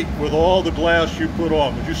weight with all the glass you put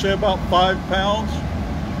on. Would you say about 5 pounds?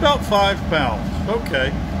 About 5 pounds.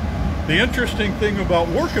 Okay. The interesting thing about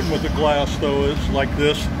working with the glass, though, is like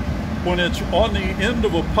this. When it's on the end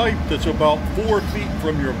of a pipe that's about 4 feet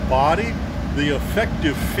from your body, the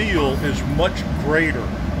effective feel is much greater.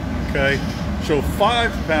 Okay? So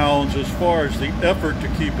 5 pounds, as far as the effort to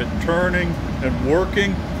keep it turning and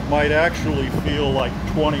working, might actually feel like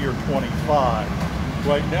 20 or 25.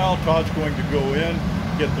 Right now, Todd's going to go in,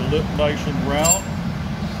 get the lip nice and round.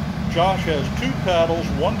 Josh has 2 paddles,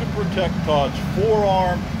 one to protect Todd's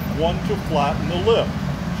forearm, one to flatten the lip.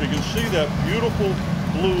 So you can see that beautiful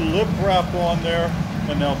blue lip wrap on there.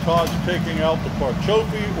 And now Todd's taking out the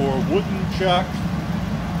parchopi or wooden checks.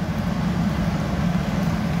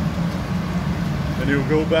 and he'll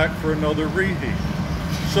go back for another reheat.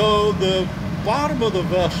 So the bottom of the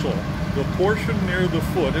vessel, the portion near the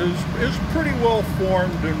foot, is pretty well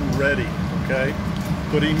formed and ready, okay?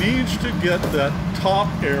 But he needs to get that top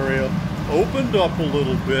area opened up a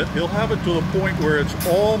little bit. He'll have it to the point where it's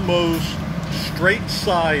almost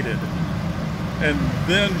straight-sided, and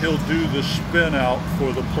then he'll do the spin out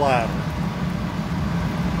for the platter.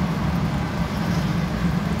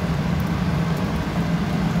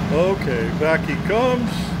 Okay, back he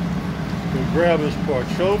comes. He'll grab his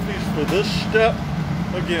parchofis for this step.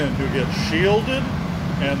 Again, he'll get shielded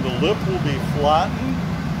and the lip will be flattened.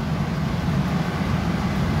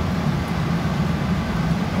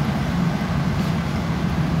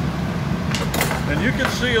 And you can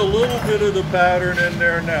see a little bit of the pattern in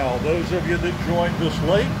there now. Those of you that joined us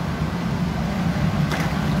late.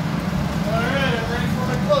 All right, I'm ready for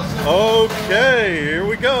my close-up. Okay, here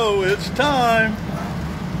we go. It's time.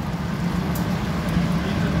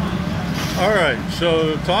 All right,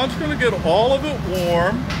 so Todd's going to get all of it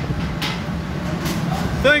warm.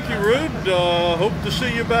 Thank you, Rude. Hope to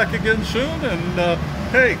see you back again soon. And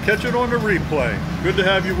hey, catch it on the replay. Good to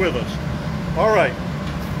have you with us. All right,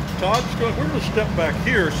 we're going to step back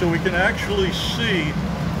here so we can actually see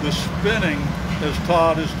the spinning as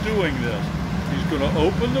Todd is doing this. He's going to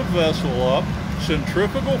open the vessel up.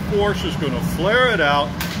 Centrifugal force is going to flare it out.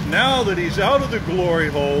 Now that he's out of the glory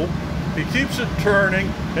hole, he keeps it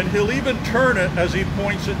turning, and he'll even turn it as he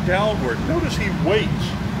points it downward. Notice he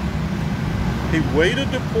waits. He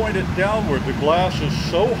waited to point it downward. The glass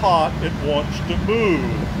is so hot it wants to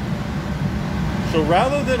move. So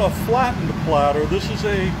rather than a flattened platter, this is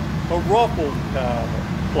a ruffled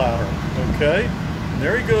platter, okay? And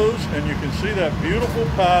there he goes, and you can see that beautiful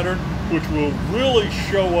pattern, which will really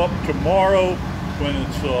show up tomorrow when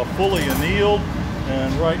it's fully annealed.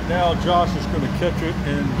 And right now, Josh is going to catch it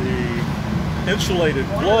in the insulated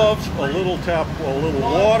gloves, a little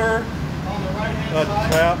water, a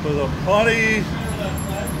tap of the honey.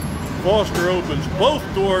 Foster opens both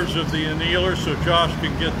doors of the annealer so Josh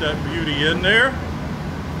can get that beauty in there.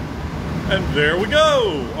 And there we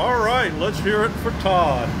go. All right, let's hear it for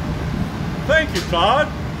Todd. Thank you, Todd.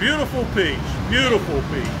 Beautiful piece, beautiful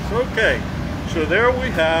piece. Okay, so there we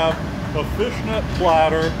have a fishnet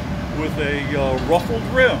platter with a ruffled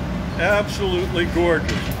rim. Absolutely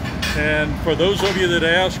gorgeous. And for those of you that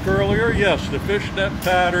asked earlier, yes, the fishnet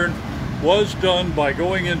pattern was done by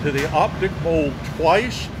going into the optic mold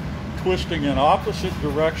twice, twisting in opposite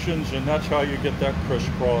directions, and that's how you get that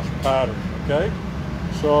crisscross pattern, okay?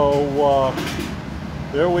 So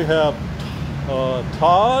there we have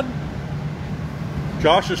Todd.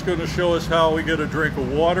 Josh is going to show us how we get a drink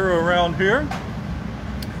of water around here.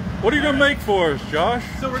 What are you going to make for us, Josh?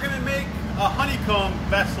 So we're going to make a honeycomb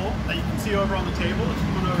vessel that you can see over on the table. Let's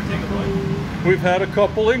come on over and take a look. We've had a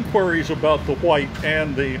couple inquiries about the white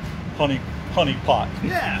and the honey pot.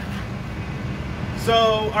 Yeah.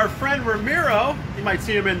 So our friend Ramiro, you might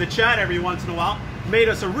see him in the chat every once in a while, made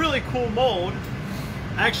us a really cool mold,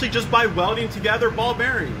 actually just by welding together ball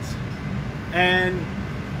bearings. And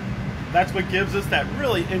that's what gives us that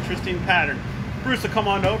really interesting pattern. Bruce will come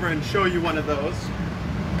on over and show you one of those.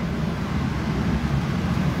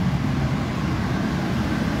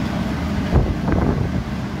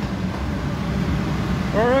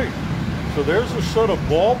 All right, so there's a set of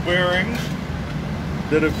ball bearings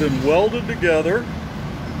that have been welded together,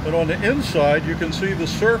 and on the inside you can see the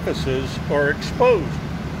surfaces are exposed,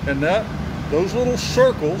 and those little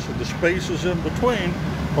circles, the spaces in between,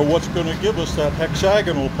 are what's going to give us that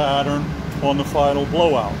hexagonal pattern on the final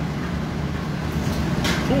blowout.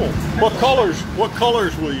 Cool. What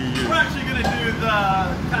colors will you use? We're actually going to do the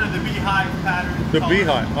kind of the beehive pattern. The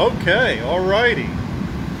beehive. Okay, all righty.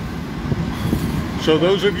 So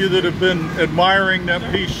those of you that have been admiring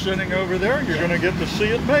that piece sitting over there, you're going to get to see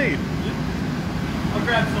it made. I'll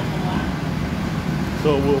grab some line.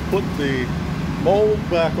 So we'll put the mold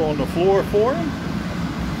back on the floor for him.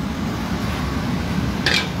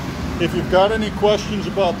 If you've got any questions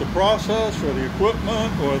about the process or the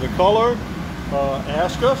equipment or the color,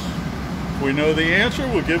 ask us. If we know the answer,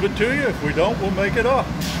 we'll give it to you. If we don't, we'll make it up.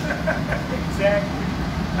 Exactly.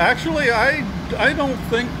 Actually, I don't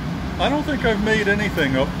think I've made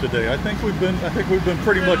anything up today. I think we've been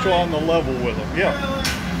pretty much on the level with them. Yeah. Really?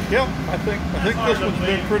 Yep. I think this one's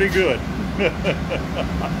been pretty good.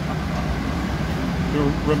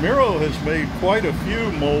 Ramiro has made quite a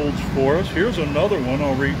few molds for us. Here's another one.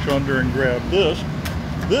 I'll reach under and grab this.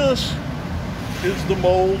 This is the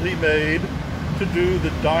mold he made to do the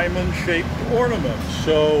diamond-shaped ornaments.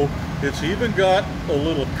 So it's even got a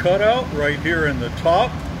little cutout right here in the top.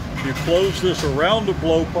 You close this around the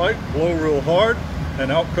blowpipe, blow real hard,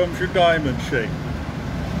 and out comes your diamond shape.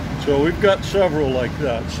 So we've got several like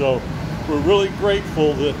that. So we're really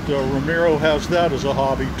grateful that Ramiro has that as a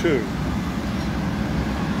hobby too.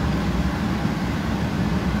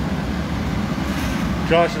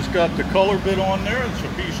 Josh has got the color bit on there. It's a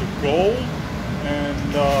piece of gold. And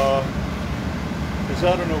is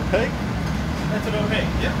that an opaque? That's an opaque,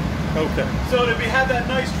 yep. Okay. So that we have that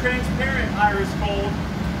nice transparent iris gold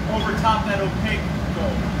over top that opaque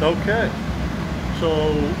gold. Okay.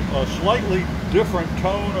 So a slightly different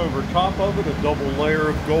tone over top of it, a double layer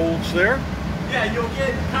of golds there. Yeah, you'll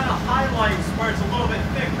get kind of highlights where it's a little bit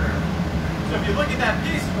thicker. So if you look at that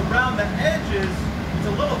piece around the edges, it's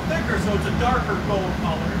a little thicker, so it's a darker gold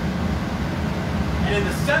color. And in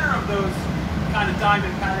the center of those kind of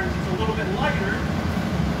diamond patterns, it's a little bit lighter.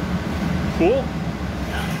 Cool.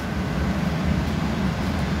 Yeah.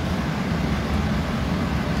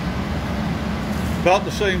 About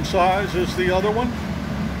the same size as the other one?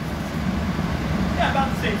 Yeah,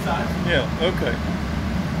 about the same size. Yeah, okay.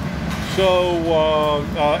 So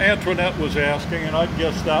Antoinette was asking, and I'd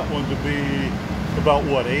guess that one to be about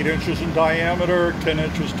what, 8 inches in diameter, 10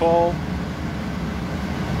 inches tall?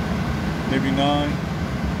 Maybe 9?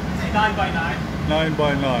 I'd say 9 by 9. 9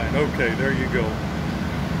 by 9, okay, there you go.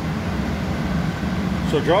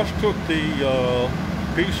 So Josh took the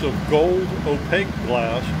piece of gold opaque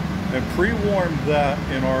glass and pre-warmed that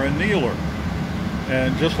in our annealer.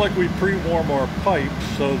 And just like we pre-warm our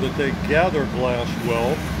pipes so that they gather glass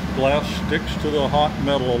well, glass sticks to the hot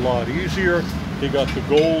metal a lot easier. He got the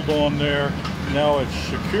gold on there. Now it's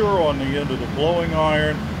secure on the end of the blowing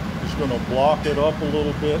iron. He's going to block it up a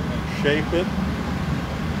little bit and shape it.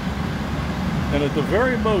 And at the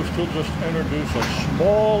very most, he'll just introduce a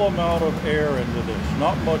small amount of air into this.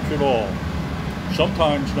 Not much at all.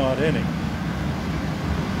 Sometimes not any.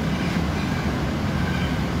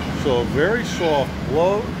 So a very soft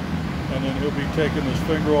blow, and then he'll be taking his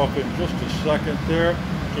finger off in just a second there.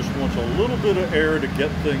 Just wants a little bit of air to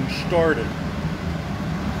get things started.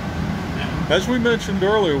 As we mentioned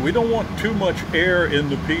earlier, we don't want too much air in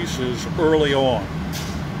the pieces early on.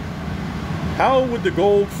 How would the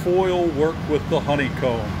gold foil work with the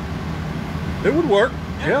honeycomb? It would work,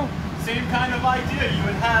 yeah. Same kind of idea. You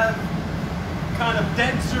would have kind of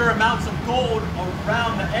denser amounts of gold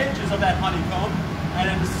around the edges of that honeycomb, and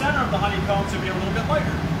in the center of the honeycomb to be a little bit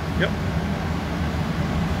lighter. Yep.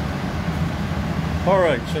 All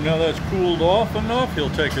right, so now that's cooled off enough. He'll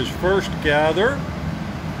take his first gather.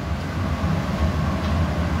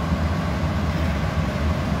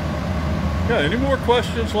 Yeah, any more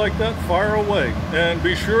questions like that, fire away. And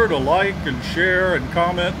be sure to like and share and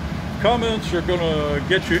comment. Comments are going to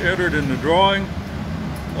get you entered in the drawing.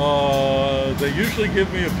 They usually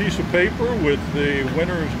give me a piece of paper with the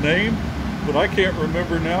winner's name, but I can't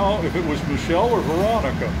remember now if it was Michelle or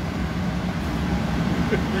Veronica.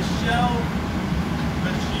 Michelle?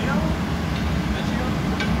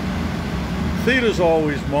 Theta's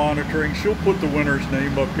always monitoring. She'll put the winner's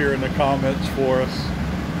name up here in the comments for us.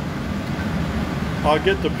 I'll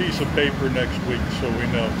get the piece of paper next week so we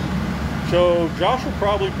know. So Josh will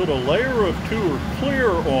probably put a layer of tour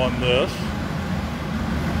clear on this.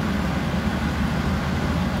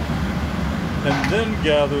 And then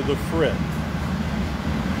gather the frit.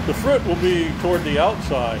 The frit will be toward the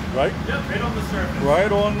outside, right? Yep, right on the surface.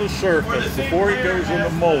 Right on the surface before he goes in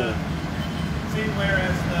the mold. Same layer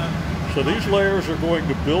as the... So these layers are going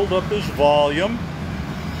to build up his volume.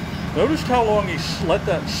 Notice how long he let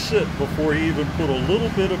that sit before he even put a little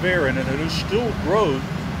bit of air in it. It is still growth,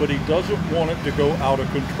 but he doesn't want it to go out of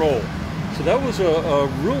control. So that was a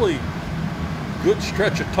really good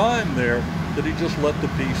stretch of time there that he just let the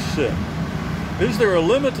piece sit. Is there a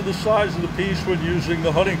limit to the size of the piece when using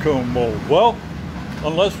the honeycomb mold? Well,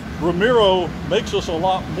 unless Ramiro makes us a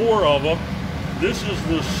lot more of them, this is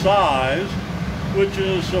the size, which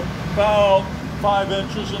is about 5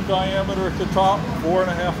 inches in diameter at the top,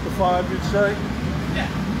 4.5 to 5, you'd say? Yeah.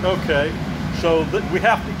 Okay, so we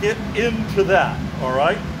have to get into that, all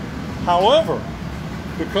right? However,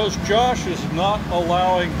 because Josh is not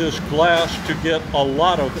allowing this glass to get a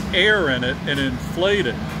lot of air in it and inflate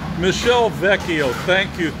it, Michelle Vecchio,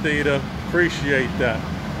 thank you, Theta, appreciate that.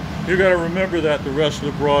 You got to remember that the rest of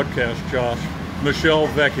the broadcast, Josh. Michelle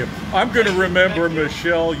Vecchio. I'm going to remember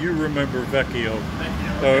Michelle, you remember Vecchio. Thank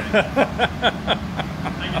you.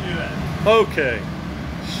 I can do that. Okay,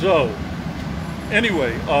 so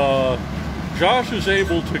anyway, Josh is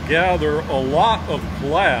able to gather a lot of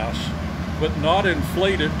glass, but not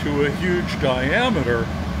inflate it to a huge diameter,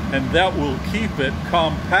 and that will keep it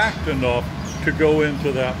compact enough to go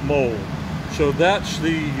into that mold. So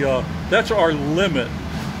that's our limit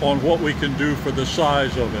on what we can do for the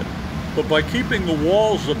size of it. But by keeping the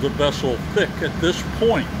walls of the vessel thick at this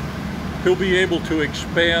point, he'll be able to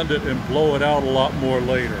expand it and blow it out a lot more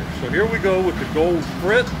later. So here we go with the gold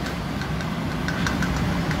frit.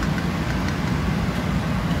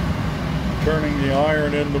 Turning the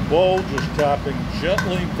iron in the bowl, just tapping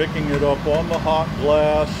gently, picking it up on the hot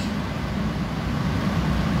glass.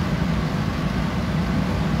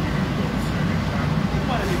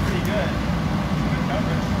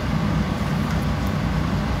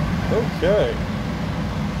 Okay.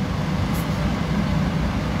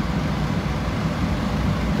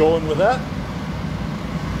 Going with that?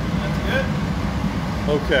 That's good.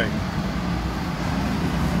 Okay.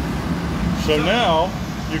 So now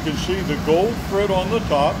you can see the gold frit on the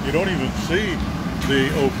top. You don't even see the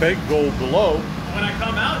opaque gold below. When I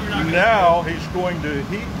come out, you're not going to. Now he's going to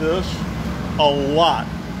heat this a lot.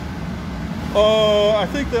 I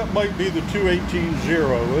think that might be the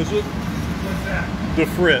 218-0, is it? What's that? The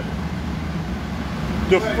frit.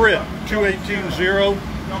 The frit, 218-0.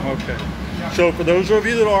 Okay. So for those of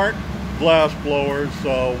you that aren't glass blowers,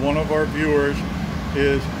 one of our viewers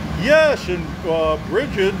is, yes, and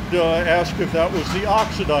Bridget asked if that was the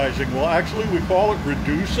oxidizing. Well, actually we call it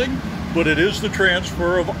reducing, but it is the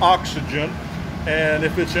transfer of oxygen. And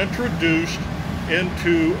if it's introduced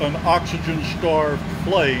into an oxygen-starved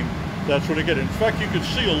flame, that's what you get. In fact, you can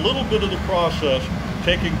see a little bit of the process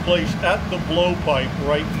taking place at the blowpipe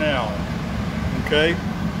right now. Okay,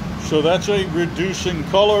 so that's a reducing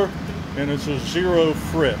color, and it's a 0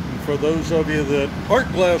 frit. And for those of you that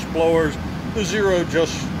aren't glass blowers, the 0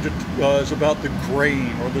 just is about the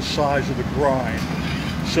grain or the size of the grind.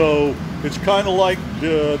 So it's kind of like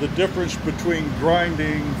the difference between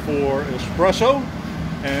grinding for espresso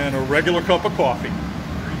and a regular cup of coffee.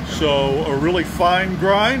 So a really fine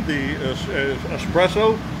grind, the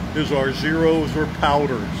espresso, is our zeros or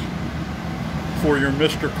powders. For your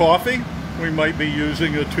Mr. Coffee, we might be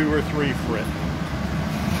using a 2 or 3 frit.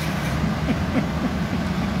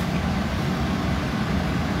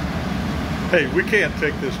 Hey, we can't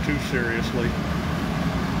take this too seriously.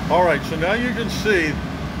 All right, so now you can see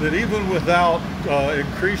that even without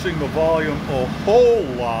increasing the volume a whole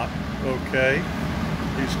lot, okay,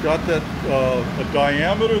 he's got that a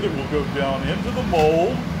diameter that will go down into the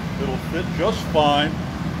mold. It'll fit just fine.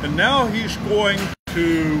 And now he's going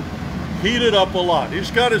to heat it up a lot.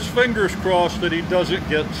 He's got his fingers crossed that he doesn't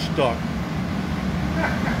get stuck.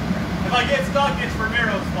 If I get stuck, it's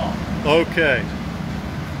Ramiro's fault. Okay.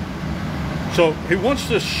 So he wants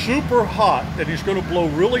this super hot, and he's going to blow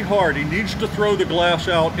really hard. He needs to throw the glass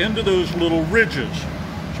out into those little ridges.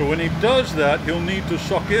 So when he does that, he'll need to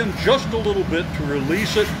suck in just a little bit to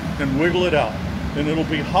release it and wiggle it out. And it'll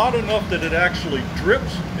be hot enough that it actually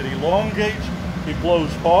drips, it elongates, he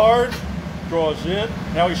blows hard, draws in,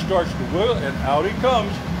 now he starts to wiggle, and out he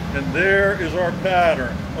comes, and there is our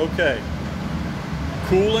pattern. Okay.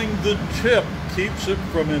 Cooling the tip keeps it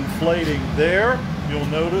from inflating there. You'll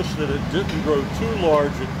notice that it didn't grow too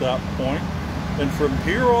large at that point. And from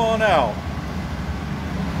here on out,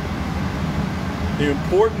 the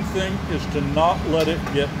important thing is to not let it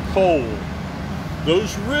get cold.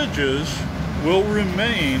 Those ridges will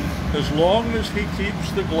remain as long as he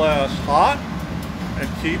keeps the glass hot and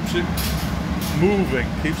keeps it moving,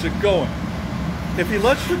 keeps it going. If he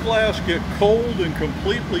lets the glass get cold and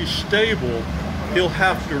completely stable, he'll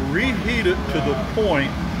have to reheat it to the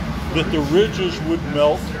point that the ridges would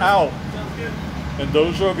melt out. And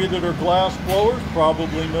those of you that are glass blowers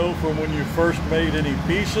probably know from when you first made any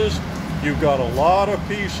pieces, you've got a lot of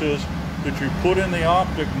pieces that you put in the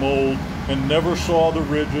optic mold and never saw the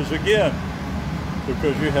ridges again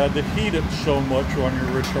because you had to heat it so much on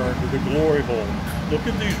your return to the glory hole. Look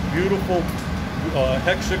at these beautiful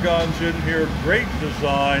hexagons in here, great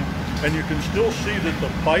design, and you can still see that the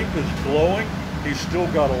pipe is glowing. He's still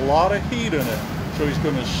got a lot of heat in it. So he's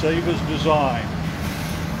going to save his design.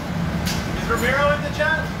 Is Ramiro in the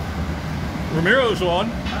chat? Ramiro's on.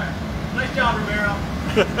 All right. Nice job, Ramiro.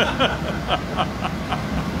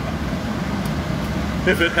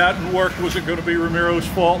 If it hadn't worked, was it going to be Ramiro's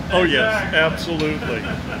fault? Oh yes, absolutely.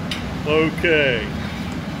 Okay.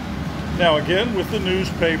 Now again, with the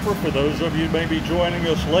newspaper, for those of you maybe joining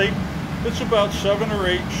us late, it's about 7 or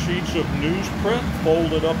 8 sheets of newsprint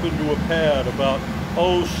folded up into a pad about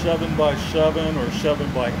 7 by 7 or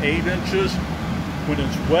 7 by 8 inches. When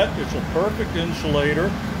it's wet, it's a perfect insulator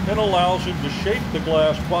and allows it to shape the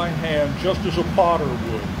glass by hand just as a potter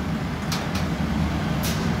would.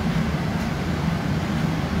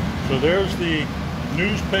 So there's the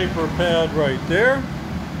newspaper pad right there.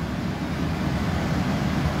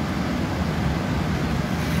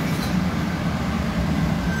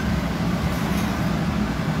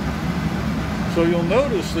 So you'll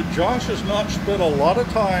notice that Josh has not spent a lot of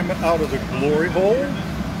time out of the glory hole,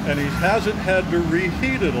 and he hasn't had to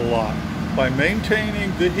reheat it a lot. By maintaining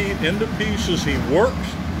the heat in the piece as he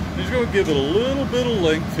works, he's going to give it a little bit of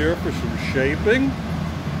length here for some shaping.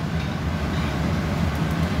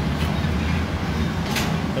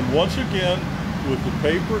 And once again, with the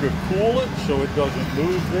paper to cool it so it doesn't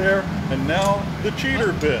move there. And now the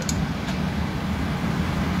cheater bit.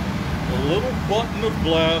 A little button of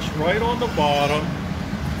glass right on the bottom.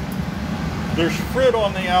 There's frit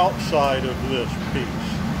on the outside of this piece,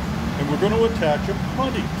 and we're going to attach a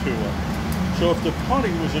punty to it. So if the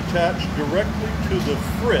punty was attached directly to the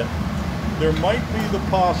frit, there might be the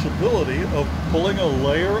possibility of pulling a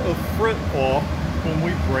layer of frit off when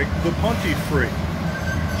we break the punty free.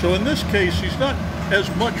 So in this case, he's not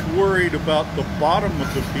as much worried about the bottom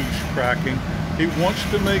of the piece cracking. He wants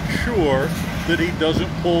to make sure that he doesn't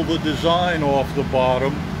pull the design off the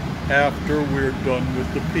bottom after we're done with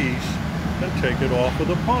the piece and take it off of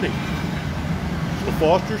the punty. So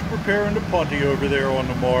Foster's preparing the punty over there on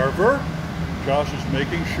the Marver. Josh is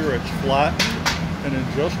making sure it's flattened, and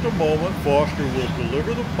in just a moment Foster will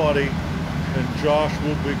deliver the punty and Josh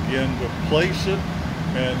will begin to place it.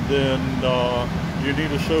 And then you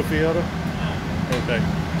need a Sophietta? Okay.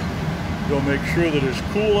 They'll make sure that it's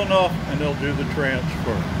cool enough and they'll do the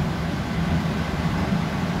transfer.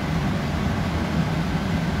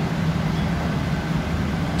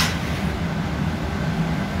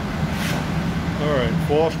 All right,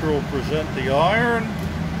 Foster will present the iron.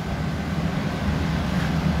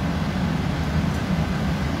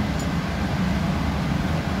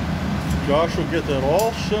 Josh will get that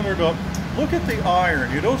all centered up. Look at the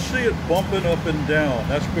iron. You don't see it bumping up and down.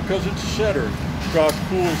 That's because it's centered. Josh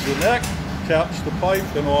pulls the neck, taps the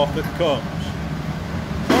pipe, and off it comes.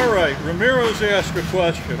 All right, Ramiro's asked a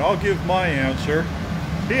question. I'll give my answer.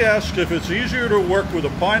 He asked if it's easier to work with a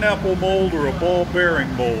pineapple mold or a ball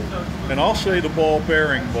bearing mold. And I'll say the ball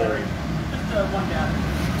bearing mold. Just one down.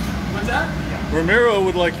 What's that? Ramiro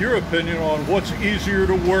would like your opinion on what's easier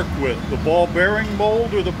to work with, the ball bearing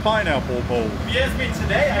mold or the pineapple mold. If you asked me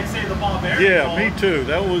today, I'd say the ball bearing mold. Yeah, me too.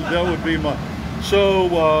 That would be my. So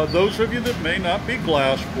those of you that may not be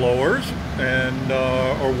glass blowers and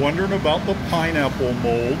are wondering about the pineapple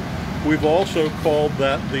mold, we've also called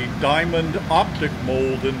that the diamond optic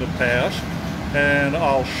mold in the past, and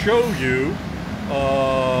I'll show you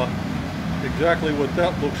exactly what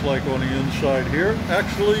that looks like on the inside here.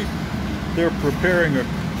 Actually, they're preparing a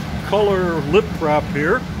color lip wrap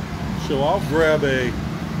here, so I'll grab a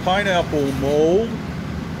pineapple mold.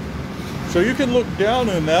 So you can look down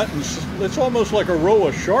in that and it's almost like a row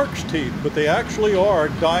of shark's teeth, but they actually are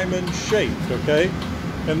diamond shaped, okay?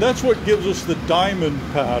 And that's what gives us the diamond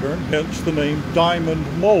pattern, hence the name diamond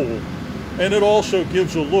mold. And it also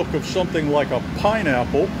gives a look of something like a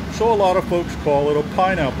pineapple, so a lot of folks call it a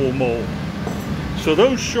pineapple mold. So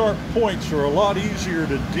those sharp points are a lot easier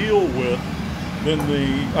to deal with than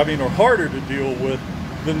or harder to deal with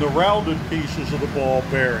than the rounded pieces of the ball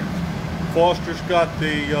bearing. Foster's got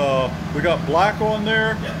we got black on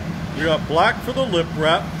there. Yeah. We got black for the lip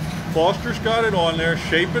wrap. Foster's got it on there,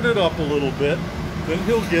 shaping it up a little bit. Then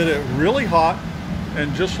he'll get it really hot,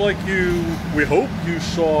 and just like we hope you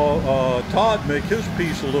saw Todd make his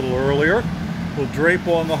piece a little earlier, we'll drape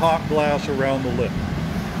on the hot glass around the lip.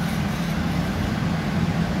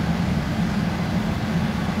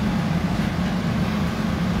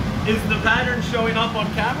 Is the pattern showing up on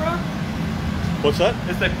camera? What's that?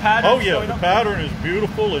 Is the pattern showing up? Oh yeah, the up? pattern is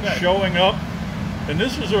beautiful. It's showing up. And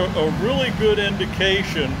this is a really good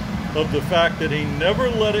indication of the fact that he never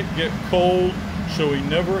let it get cold, so he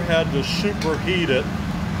never had to superheat it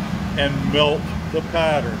and melt the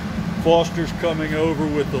pattern. Foster's coming over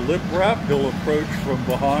with the lip wrap. He'll approach from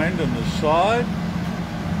behind and the side.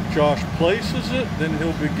 Josh places it, then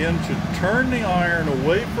he'll begin to turn the iron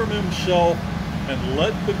away from himself and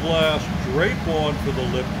let the glass drape on for the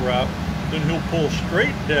lip wrap. Then he'll pull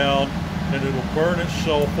straight down and it'll burn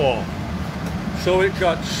itself off. So it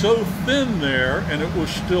got so thin there and it was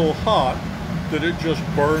still hot that it just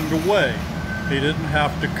burned away. He didn't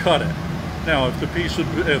have to cut it. Now if the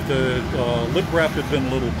lip wrap had been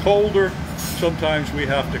a little colder, sometimes we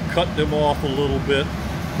have to cut them off a little bit,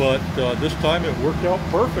 but this time it worked out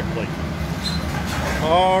perfectly.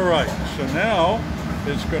 All right, so now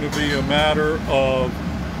it's going to be a matter of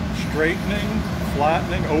straightening,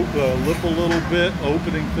 flattening, lip a little bit,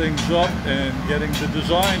 opening things up, and getting the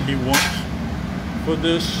design he wants for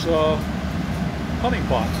this honey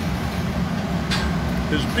pot,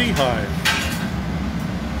 his beehive.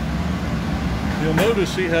 You'll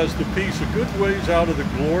notice he has the piece a good ways out of the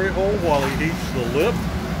glory hole while he heats the lip.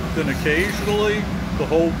 then occasionally the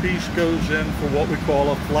whole piece goes in for what we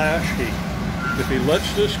call a flash heat. If he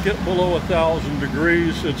lets this get below 1,000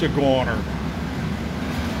 degrees, it's a goner.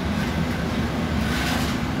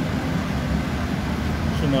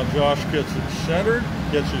 So now Josh gets it centered,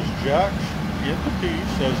 gets his jacks in the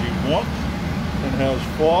piece as he wants, and has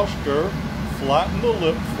Foster flatten the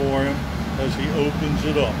lip for him as he opens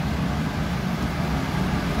it up.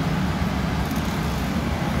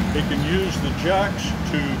 He can use the jacks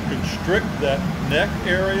to constrict that neck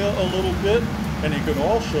area a little bit, and he can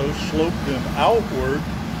also slope them outward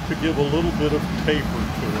to give a little bit of taper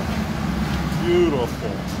to it.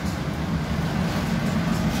 Beautiful.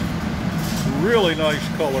 Really nice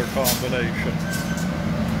color combination.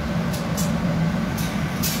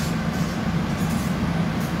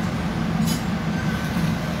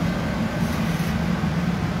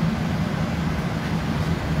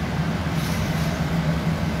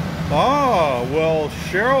 Well,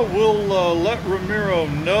 Cheryl will let Ramiro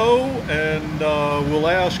know, and we'll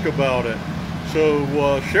ask about it. So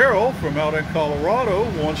Cheryl from out in Colorado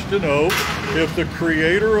wants to know if the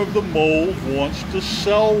creator of the mold wants to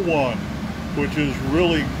sell one, which is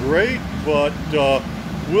really great, but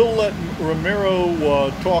we'll let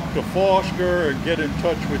Ramiro talk to Foster and get in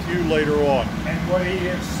touch with you later on. And what he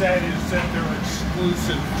has said is that they're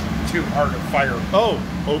exclusive to Art of Fire. Oh,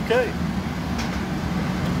 okay.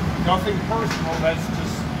 Nothing personal,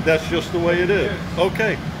 that's just the way it is.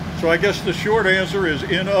 Okay, so I guess the short answer is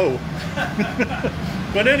NO.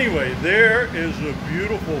 But anyway, there is a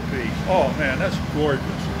beautiful piece. Oh man, that's gorgeous.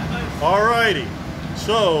 All righty,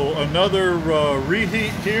 so another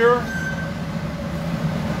reheat here.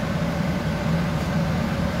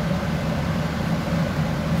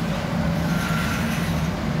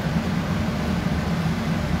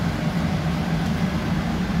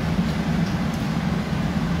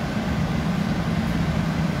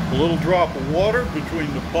 A little drop of water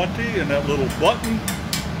between the punty and that little button,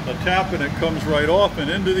 a tap, and it comes right off,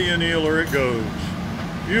 and into the annealer it goes.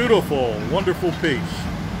 Beautiful, wonderful piece.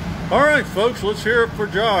 All right, folks, let's hear it for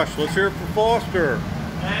Josh. Let's hear it for Foster.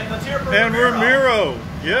 And let's hear it for Ramiro.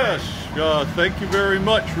 Yes, thank you very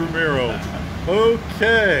much, Ramiro.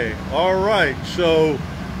 Okay, all right, so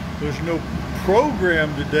there's no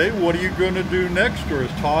program today. What are you going to do next, or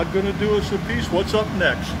is Todd going to do us a piece? What's up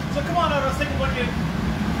next? So come on over, let's take a look at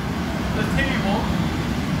the table.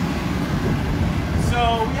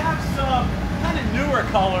 So we have some kind of newer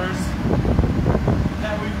colors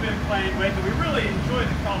that we've been playing with, and we really enjoy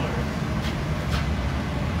the colors.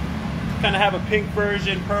 Kind of have a pink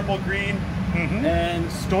version, purple, green,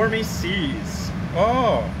 and Stormy Seas.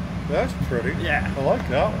 Oh, that's pretty. Yeah. I like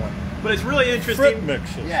that one. But it's really interesting. Frit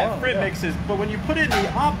mixes. Yeah, frit mixes. But when you put it in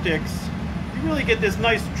the optics, you really get this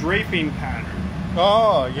nice draping pattern.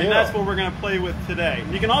 Oh, yeah. And that's what we're going to play with today.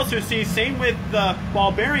 You can also see, same with the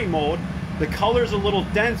ball bearing mold, the color's a little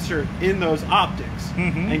denser in those optics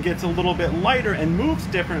and gets a little bit lighter and moves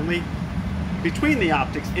differently between the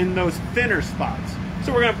optics in those thinner spots.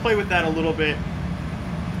 So we're going to play with that a little bit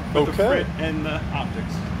with the frit and the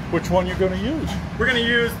optics. Which one you going to use? We're going to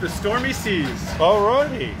use the Stormy Seas. All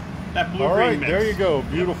righty. That blue-green mix. There you go.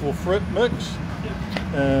 Beautiful frit mix.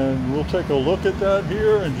 And we'll take a look at that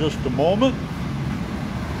here in just a moment.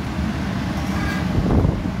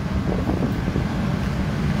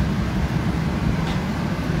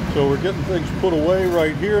 So we're getting things put away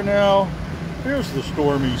right here now. Here's the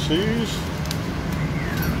Stormy Seas.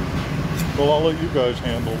 Well, I'll let you guys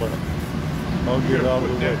handle that. I'll get out of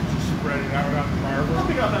the way. Just spread it out on the marble. I'll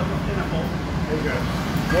pick up that little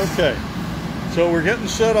Okay. So we're getting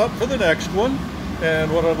set up for the next one.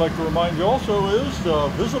 And what I'd like to remind you also is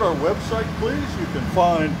visit our website, please. You can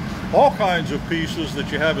find all kinds of pieces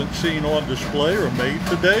that you haven't seen on display or made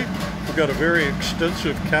today. We've got a very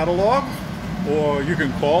extensive catalog. Or you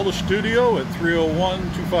can call the studio at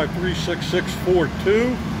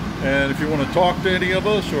 301-253-6642. And if you want to talk to any of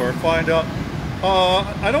us or find out,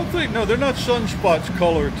 I don't think, no, they're not Sunspots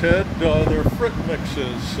color, Ted. They're frit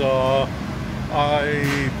mixes. I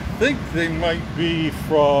think they might be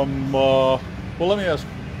from, well, let me ask,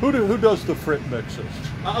 who does the frit mixes?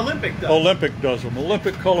 Olympic does. Olympic does them.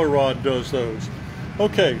 Olympic Color Rod does those.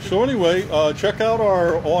 Okay, so anyway, check out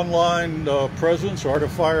our online presence,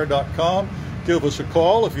 artoffire.com. Give us a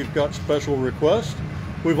call if you've got special requests.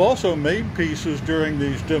 We've also made pieces during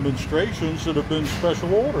these demonstrations that have been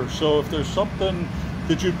special orders. So if there's something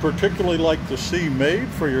that you'd particularly like to see made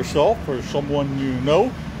for yourself or someone you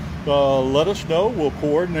know, let us know. We'll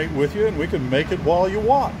coordinate with you and we can make it while you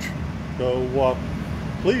watch. So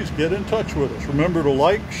please get in touch with us. Remember to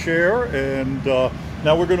like, share, and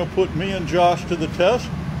now we're going to put me and Josh to the test.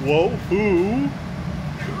 Whoa, who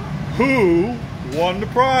who won the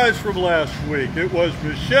prize from last week. It was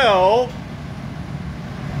Michelle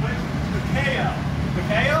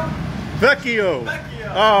Vecchio.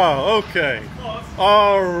 Ah, okay.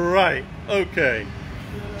 All right. Okay.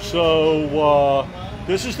 So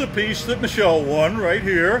this is the piece that Michelle won right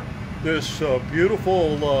here. This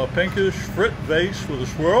beautiful pinkish frit vase with a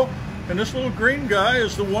swirl. And this little green guy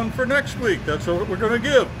is the one for next week. That's what we're going to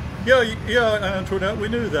give. Yeah, Antoinette, we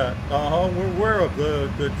knew that. We're aware of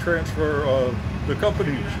the transfer of the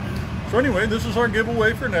companies. So anyway, this is our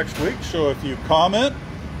giveaway for next week. So if you comment,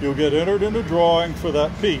 you'll get entered in the drawing for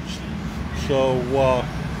that piece. So,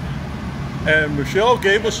 and Michelle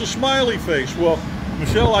gave us a smiley face. Well,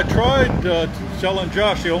 Michelle, I tried telling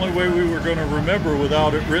Josh the only way we were going to remember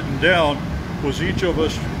without it written down was each of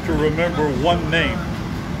us to remember one name.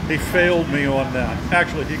 He failed me on that.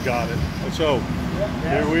 Actually, he got it. So,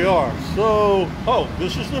 here we are. So, oh,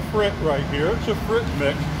 this is the frit right here. It's a frit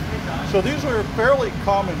mix. So these are fairly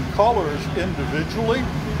common colors individually,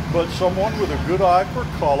 but someone with a good eye for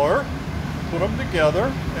color put them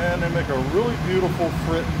together and they make a really beautiful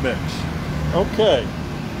frit mix. Okay,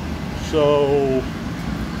 so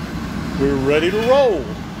we're ready to roll.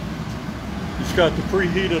 It's got the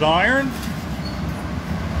preheated iron.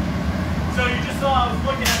 So you just saw I was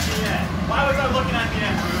looking at the end. Why was I looking at the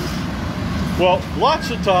end, Bruce? Well,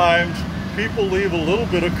 lots of times people leave a little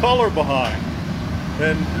bit of color behind.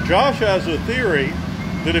 And Josh has a theory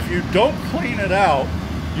that if you don't clean it out,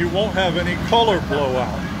 you won't have any color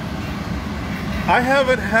blowout. I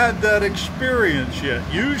haven't had that experience yet.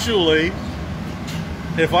 Usually,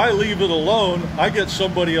 if I leave it alone, I get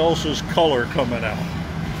somebody else's color coming out.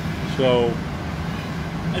 So.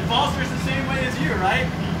 And Foster's the same way as you, right?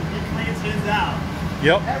 He cleans his out.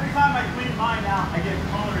 Yep. Every time I clean mine out, I get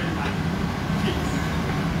color in my piece.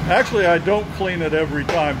 Actually, I don't clean it every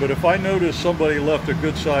time, but if I notice somebody left a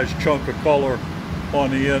good-sized chunk of color on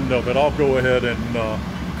the end of it, I'll go ahead and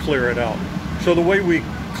clear it out. So the way we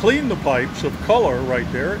clean the pipes of color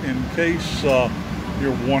right there, in case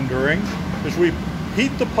you're wondering, is we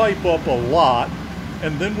heat the pipe up a lot,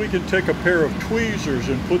 and then we can take a pair of tweezers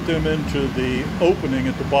and put them into the opening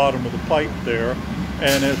at the bottom of the pipe there,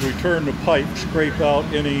 and as we turn the pipe, scrape out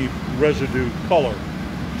any residue color.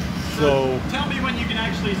 So tell me when you can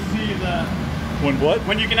actually see the... When what?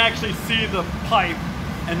 When you can actually see the pipe,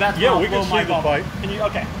 and that's yeah, we can see the pipe. Can you?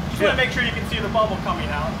 Okay. Just want to make sure you can see the bubble coming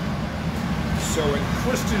out. So when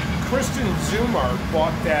Kristen Zumar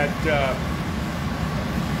bought that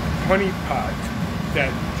honey pot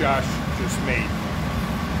that Josh just made.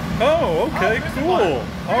 Oh, okay, cool.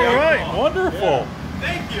 All right, cool. wonderful. Yeah.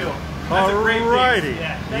 Thank you. That's a great righty. piece.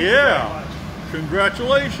 Yeah. Thank you very much.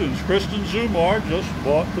 Congratulations, Kristen Zumar just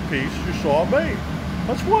bought the piece you saw made.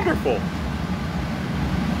 That's wonderful.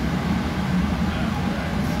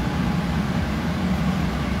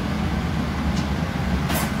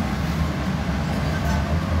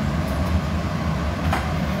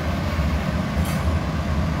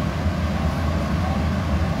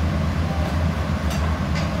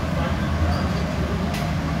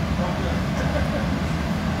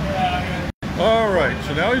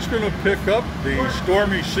 So now he's going to pick up the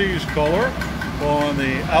Stormy Seas color on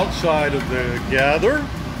the outside of the gather.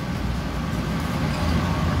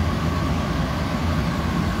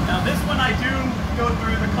 Now this one I do go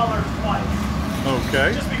through the color twice.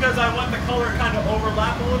 Okay. Just because I want the color kind of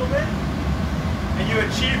overlap a little bit. And you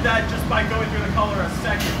achieve that just by going through the color a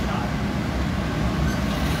second time.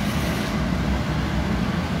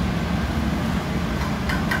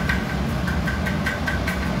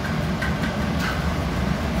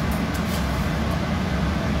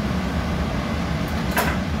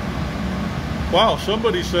 Wow,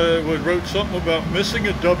 somebody wrote something about missing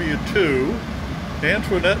a W-2.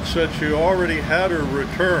 Antoinette said she already had her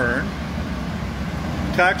return.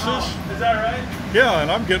 Taxes? Oh, is that right? Yeah, and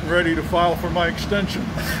I'm getting ready to file for my extension.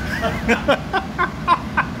 You're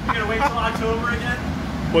gonna wait till October again?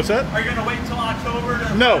 What's that? Are you gonna wait till October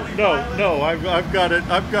to No. I've got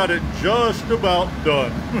it just about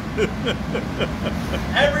done.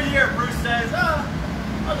 Every year Bruce says,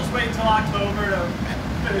 I'll just wait until October to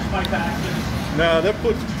finish my taxes. Now that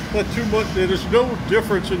puts too much. There's no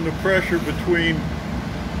difference in the pressure between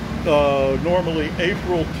normally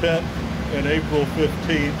April 10th and April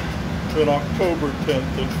 15th and October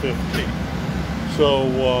 10th and 15th.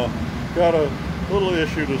 So got a little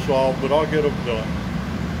issue to solve, but I'll get them done.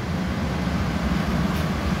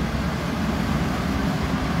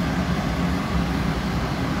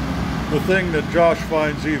 The thing that Josh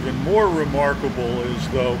finds even more remarkable is,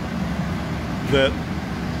 though, that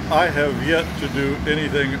I have yet to do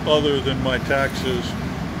anything other than my taxes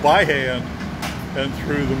by hand and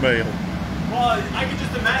through the mail. Well, I can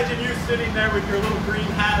just imagine you sitting there with your little green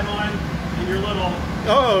hat on and your little...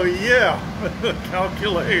 Oh yeah,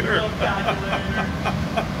 calculator. Little calculator.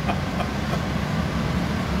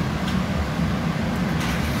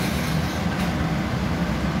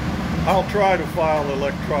 I'll try to file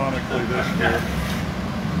electronically this year.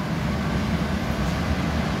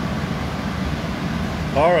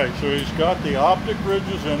 All right, so he's got the optic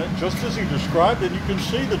ridges in it, just as he described, and you can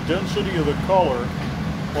see the density of the color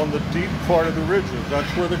on the deep part of the ridges.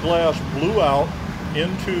 That's where the glass blew out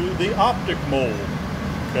into the optic mold,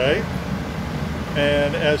 okay?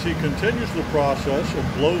 And as he continues the process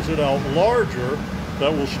and blows it out larger,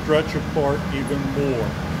 that will stretch apart even more.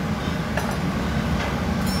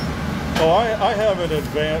 Oh, I haven't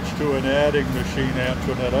advanced to an adding machine,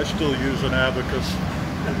 Antoinette. I still use an abacus.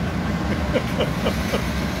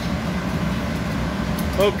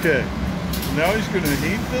 Okay, now he's going to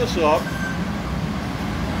heat this up.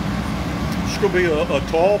 It's going to be a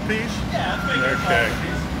tall piece? Yeah, let's make it a tall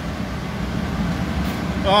piece.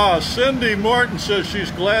 Ah, Cindy Martin says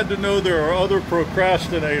she's glad to know there are other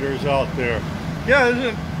procrastinators out there.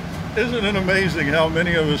 Yeah, isn't it amazing how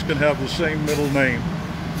many of us can have the same middle name?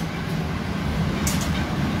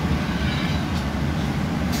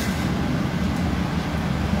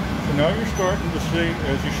 Now you're starting to see,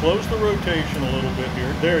 as he slows the rotation a little bit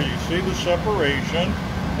here, there you see the separation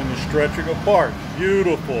and the stretching apart.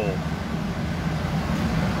 Beautiful.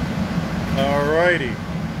 Alrighty.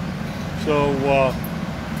 So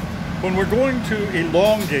when we're going to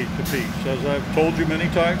elongate the piece, as I've told you many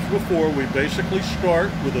times before, we basically start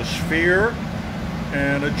with a sphere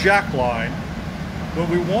and a jack line. When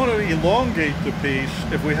we want to elongate the piece,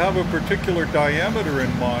 if we have a particular diameter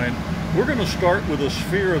in mind, we're going to start with a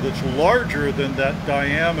sphere that's larger than that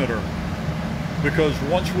diameter, because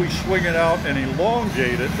once we swing it out and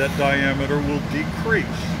elongate it, that diameter will decrease.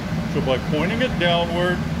 So by pointing it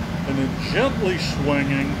downward and then gently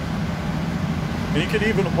swinging, and you can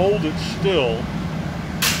even hold it still,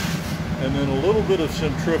 and then a little bit of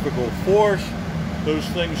centrifugal force, those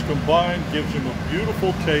things combined gives him a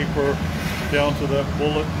beautiful taper down to that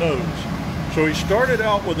bullet nose. So he started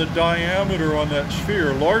out with a diameter on that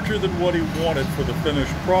sphere larger than what he wanted for the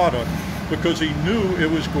finished product, because he knew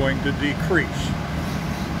it was going to decrease.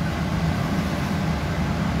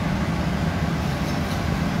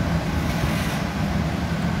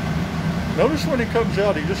 Notice when he comes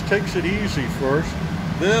out, he just takes it easy first,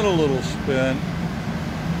 then a little spin.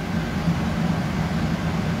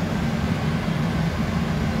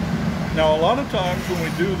 Now a lot of times when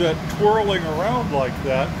we do that twirling around like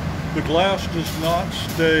that, the glass does not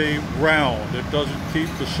stay round. It doesn't keep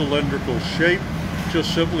the cylindrical shape,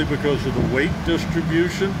 just simply because of the weight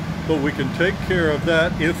distribution, but we can take care of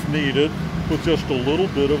that if needed with just a little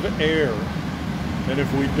bit of air. And if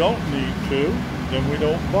we don't need to, then we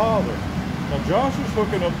don't bother. Now Josh is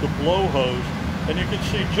hooking up the blow hose, and you can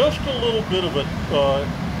see just a little bit of a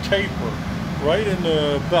taper right in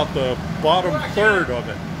about the bottom third of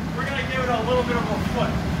it. We're going to give it a little bit of a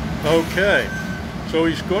foot. Okay. So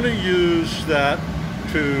he's going to use that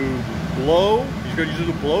to blow. He's going to use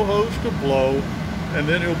the blow hose to blow, and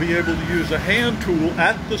then he'll be able to use a hand tool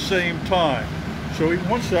at the same time. So he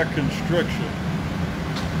wants that constriction.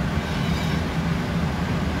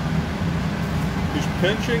 He's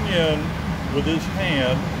pinching in with his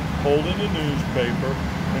hand, holding the newspaper,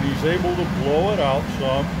 and he's able to blow it out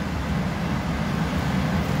some.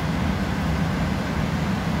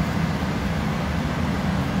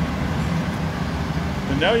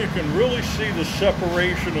 And now you can really see the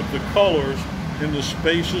separation of the colors in the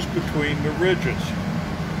spaces between the ridges.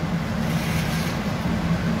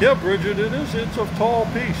 Yeah, Bridget, it's a tall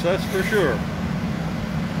piece, that's for sure.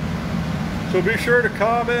 So be sure to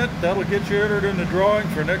comment. That'll get you entered in the drawing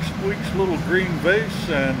for next week's little green vase.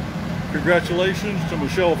 And congratulations to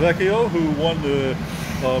Michelle Vecchio, who won the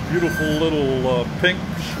beautiful little pink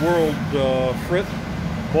swirled frit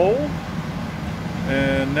bowl.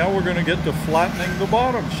 And now we're going to get to flattening the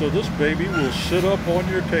bottom, so this baby will sit up on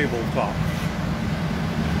your tabletop.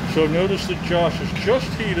 So notice that Josh has just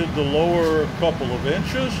heated the lower couple of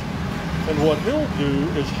inches, and what he'll do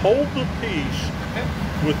is hold the piece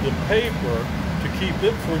with the paper to keep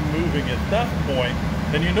it from moving at that point.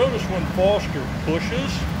 And you notice when Foster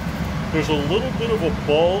pushes, there's a little bit of a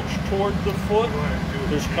bulge toward the foot.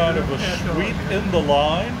 There's kind of a sweep in the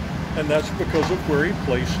line, and that's because of where he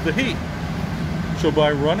placed the heat. So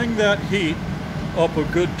by running that heat up a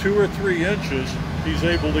good 2 or 3 inches, he's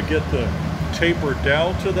able to get the taper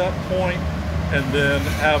down to that point and then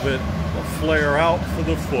have it flare out for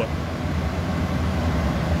the foot.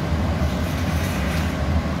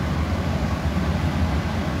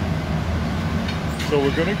 So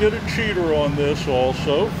we're going to get a cheater on this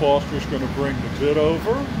also. Foster's going to bring the bit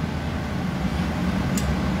over.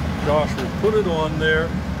 Josh will put it on there.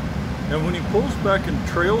 And when he pulls back and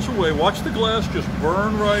trails away, watch the glass just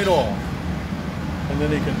burn right off. And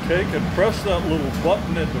then he can take and press that little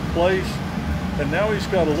button into place. And now he's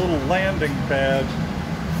got a little landing pad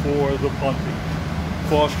for the punty.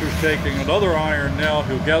 Foster's taking another iron now.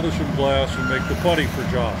 He'll gather some glass and make the punty for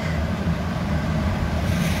Josh.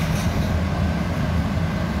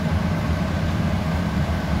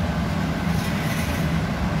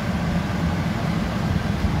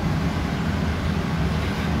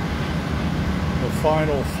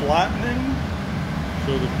 Final flattening,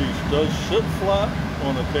 so the piece does sit flat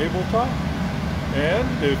on the tabletop.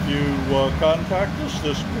 And if you contact us,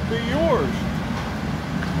 this could be yours.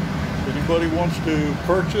 If anybody wants to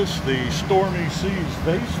purchase the Stormy Seas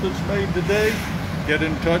vase that's made today, get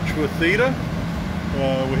in touch with Theta.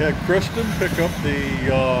 We had Kristen pick up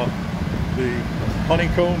the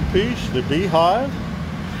honeycomb piece, the beehive.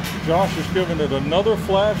 Josh is giving it another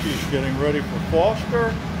flash. He's getting ready for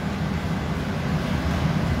Foster.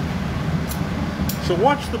 So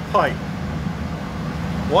watch the pipe.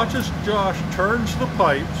 Watch as Josh turns the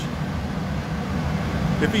pipes.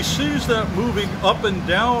 If he sees that moving up and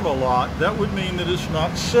down a lot, that would mean that it's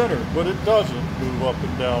not centered, but it doesn't move up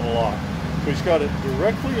and down a lot. So he's got it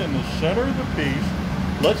directly in the center of the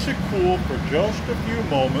piece, lets it cool for just a few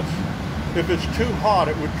moments. If it's too hot,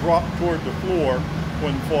 it would drop toward the floor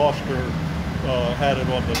when Foster had it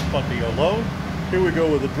on the punty alone. Here we go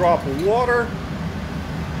with a drop of water.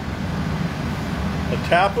 A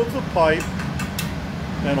tap of the pipe,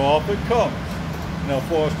 and off it comes. Now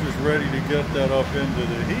Foster's ready to get that up into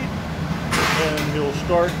the heat, and he'll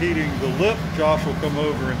start heating the lip. Josh will come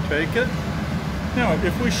over and take it. Now,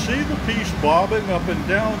 if we see the piece bobbing up and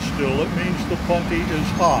down still, it means the punty is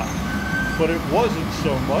hot. But it wasn't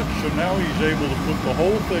so much, so now he's able to put the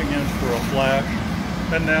whole thing in for a flash,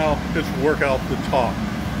 and now it's work out the top.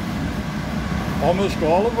 Almost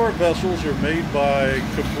all of our vessels are made by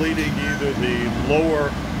completing either the lower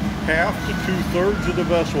half to 2/3 of the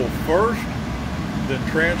vessel first, then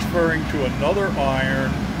transferring to another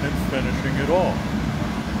iron and finishing it off.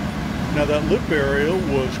 Now that lip area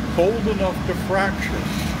was cold enough to fracture,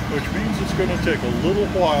 which means it's going to take a little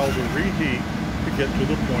while to reheat to get to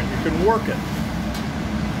the point you can work it.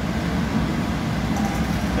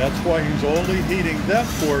 That's why he's only heating that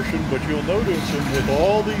portion, but you'll notice him with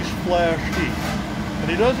all these flash heats. And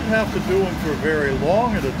he doesn't have to do them for very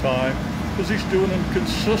long at a time because he's doing them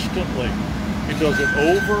consistently. He does it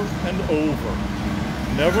over and over.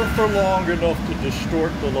 Never for long enough to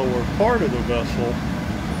distort the lower part of the vessel,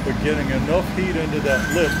 but getting enough heat into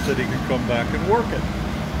that lip that he can come back and work it.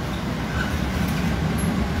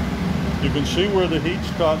 You can see where the heat's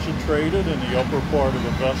concentrated in the upper part of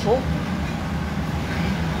the vessel.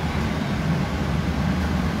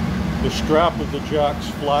 The strap of the jacks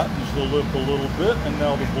flattens the lip a little bit, and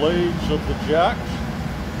now the blades of the jacks,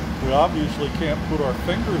 we obviously can't put our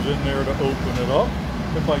fingers in there to open it up,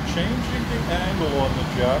 but by changing the angle on the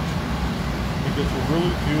jacks, it gets a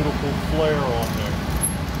really beautiful flare on there.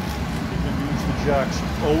 You can use the jacks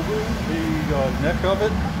over the neck of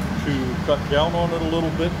it to cut down on it a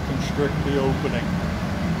little bit, constrict the opening.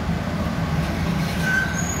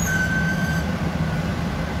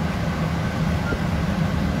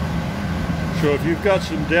 So if you've got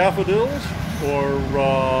some daffodils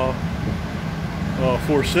or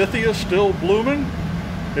forsythia still blooming,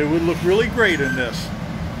 it would look really great in this.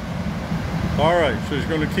 All right, so he's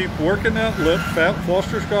going to keep working that lip.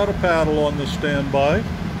 Foster's got a paddle on the standby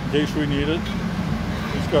in case we need it.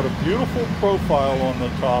 He's got a beautiful profile on the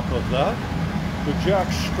top of that. The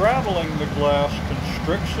jack straddling the glass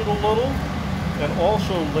constricts it a little, and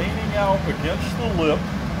also leaning out against the lip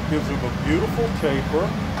gives him a beautiful taper.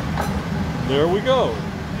 There we go.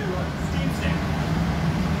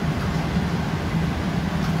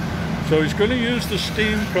 So he's going to use the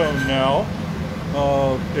steam cone now.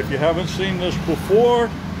 If you haven't seen this before,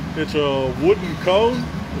 it's a wooden cone.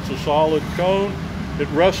 It's a solid cone. It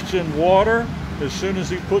rests in water. As soon as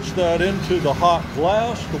he puts that into the hot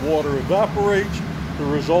glass, the water evaporates. The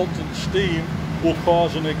resultant steam will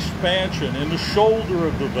cause an expansion in the shoulder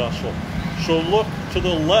of the vessel. So look to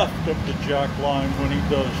the left of the jack line when he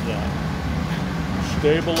does that.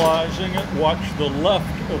 Stabilizing it, watch the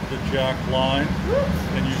left of the jack line,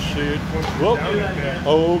 and you see it. Whoop.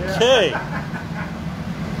 Okay.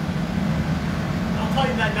 I'll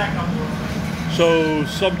tighten that back up a little bit. So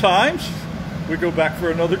sometimes we go back for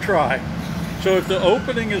another try. So if the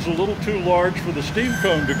opening is a little too large for the steam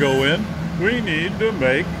cone to go in, we need to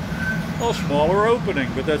make a smaller opening,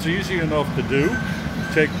 but that's easy enough to do.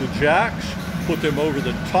 Take the jacks, put them over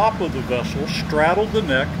the top of the vessel, straddle the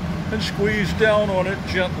neck, and squeeze down on it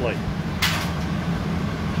gently.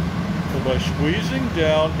 So by squeezing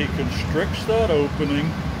down, he constricts that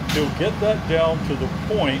opening. He'll get that down to the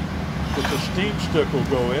point that the steam stick will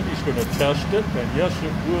go in. He's going to test it, and yes,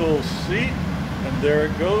 it will seat. And there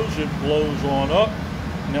it goes. It blows on up.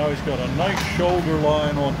 Now he's got a nice shoulder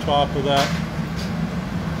line on top of that.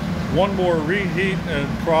 One more reheat and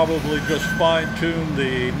probably just fine-tune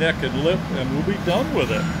the neck and lip, and we'll be done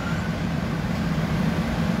with it.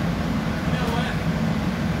 You know what?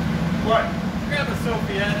 What? Grab a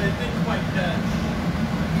Sophie and it didn't quite catch.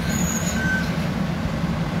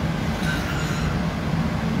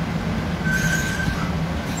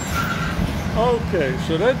 Okay,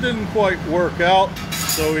 so that didn't quite work out,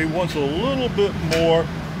 so he wants a little bit more.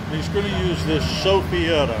 He's going to use this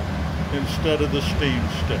Sophietta instead of the steam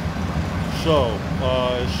stick. So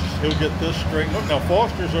he'll get this straightened up. Now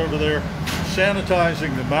Foster's over there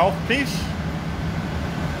sanitizing the mouthpiece.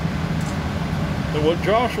 And what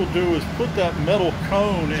Josh will do is put that metal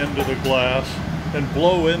cone into the glass and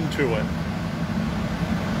blow into it.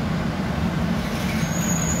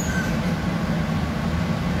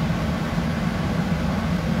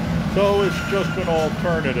 So it's just an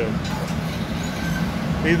alternative.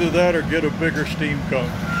 Either that or get a bigger steam cone.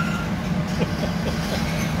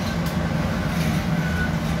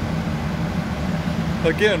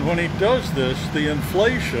 Again, when he does this, the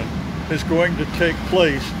inflation is going to take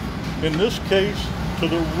place, in this case, to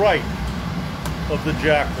the right of the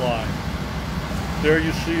jack line. There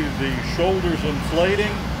you see the shoulders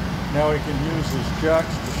inflating. Now he can use his jacks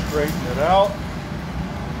to straighten it out.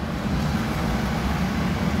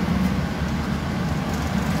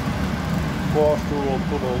 Foster will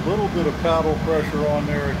put a little bit of paddle pressure on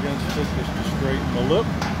there against it just to straighten the lip.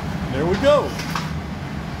 And there we go.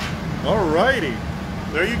 All righty.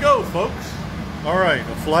 There you go, folks. All right,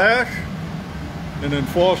 a flash, and then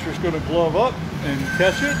Foster's going to glove up and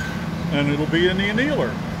catch it, and it'll be in the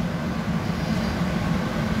annealer.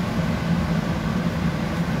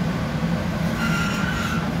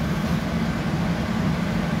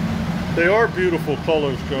 They are beautiful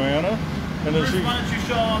colors, Joanna. And First, why don't you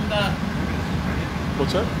show them the...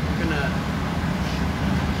 What's that? Gonna...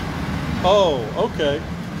 Oh, okay.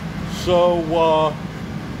 So,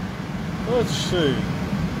 let's see.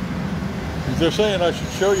 They're saying I should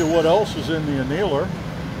show you what else is in the annealer.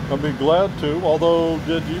 I'd be glad to. Although,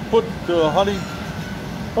 did you put honey?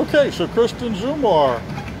 Okay, so Kristen Zumar.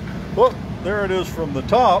 Look, there it is from the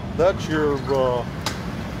top. That's your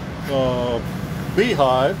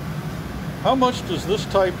beehive. How much does this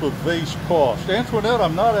type of vase cost? Antoinette,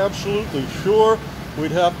 I'm not absolutely sure.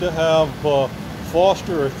 We'd have to have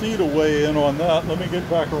Foster or Theta weigh in on that. Let me get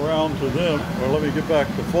back around to them, or let me get back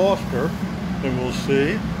to Foster, and we'll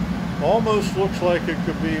see. Almost looks like it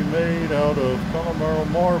could be made out of Connemara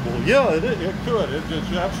marble. Yeah, it could.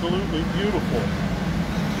 It's absolutely beautiful.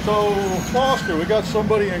 So, Foster, we got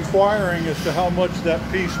somebody inquiring as to how much that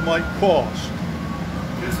piece might cost.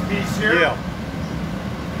 This piece here? Yeah.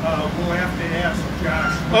 We'll have to ask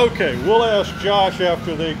Josh. Okay, we'll ask Josh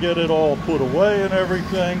after they get it all put away and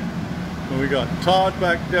everything. And we got Todd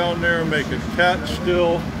back down there making cat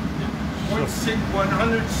still.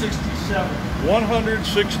 $167.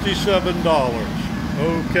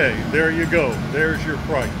 $167. Okay, there you go. There's your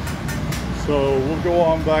price. So we'll go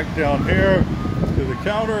on back down here to the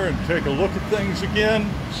counter and take a look at things again.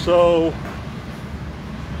 So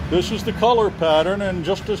this is the color pattern, and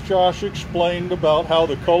just as Josh explained about how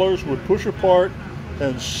the colors would push apart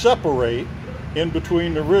and separate in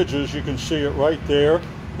between the ridges, you can see it right there.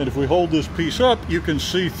 And if we hold this piece up, you can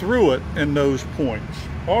see through it in those points.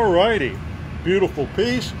 Alrighty, beautiful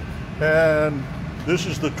piece. And this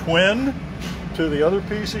is the twin to the other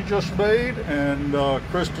piece he just made. And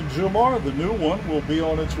Kristen Zumar, the new one, will be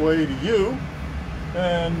on its way to you.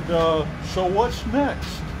 And so what's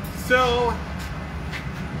next? So,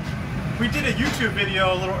 we did a YouTube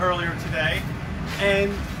video a little earlier today,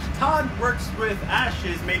 and Todd works with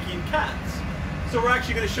ashes making cats. So we're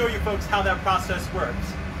actually going to show you folks how that process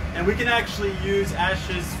works. And we can actually use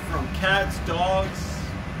ashes from cats, dogs,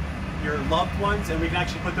 your loved ones, and we can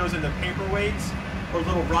actually put those into paperweights or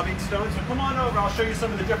little rubbing stones. So come on over, I'll show you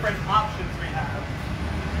some of the different options we have.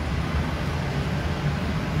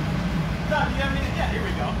 Todd, do you have anything? Yeah, here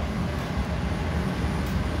we go.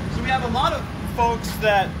 So we have a lot of folks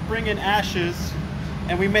that bring in ashes,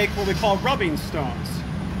 and we make what we call rubbing stones.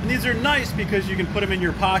 And these are nice because you can put them in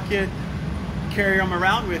your pocket, carry them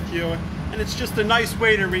around with you, and it's just a nice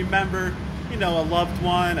way to remember, you know, a loved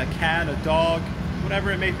one, a cat, a dog,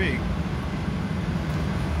 whatever it may be.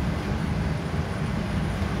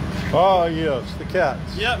 Ah, yes, the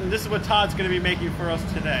cats. Yep, and this is what Todd's going to be making for us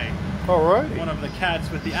today. All right. One of the cats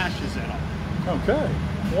with the ashes in them. Okay,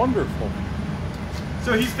 wonderful.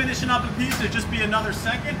 So he's finishing up a piece. It'll just be another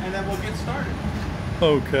second, and then we'll get started.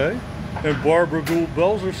 Okay. And Barbara Gould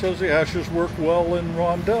Belzer says the ashes work well in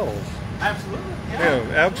rondelles. Absolutely. Yeah,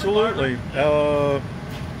 absolutely.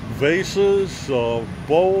 Vases,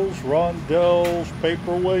 bowls, rondelles,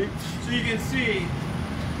 paperweights. So you can see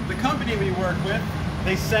the company we work with,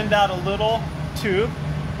 they send out a little tube,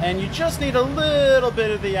 and you just need a little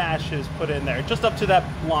bit of the ashes put in there, just up to that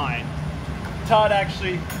line. Todd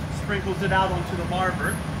actually sprinkles it out onto the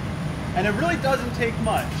marble, and it really doesn't take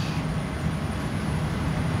much.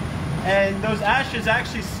 And those ashes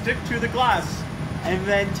actually stick to the glass, and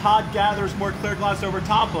then Todd gathers more clear glass over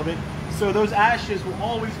top of it, so those ashes will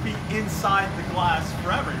always be inside the glass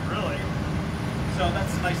forever, really. So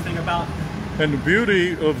that's the nice thing about it. And the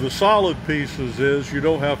beauty of the solid pieces is you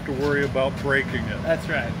don't have to worry about breaking it. That's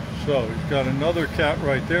right. So he's got another cat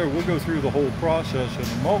right there. We'll go through the whole process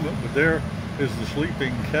in a moment, but there is the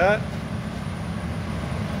sleeping cat.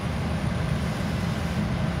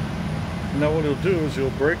 Now what he'll do is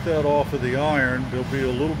he'll break that off of the iron. There'll be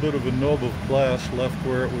a little bit of a nub of glass left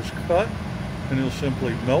where it was cut, and he'll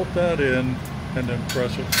simply melt that in and then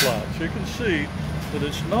press it flat. So you can see that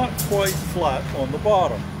it's not quite flat on the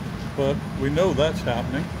bottom, but we know that's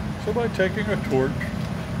happening. So by taking a torch,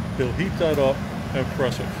 he'll heat that up and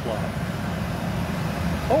press it flat.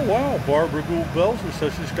 Oh wow, Barbara Gould Belzer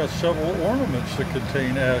says she's got several ornaments that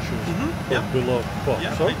contain ashes of beloved pups.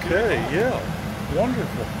 Yep, Okay, yeah,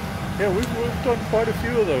 wonderful. Yeah, we've done quite a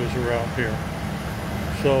few of those around here.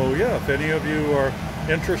 So yeah, if any of you are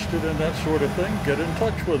interested in that sort of thing, get in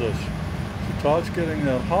touch with us. So Todd's getting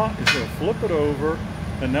that hot, he's going to flip it over,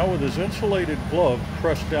 and now with his insulated glove,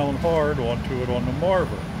 press down hard onto it on the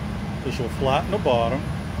marble. This will flatten the bottom.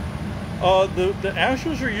 The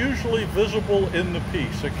ashes are usually visible in the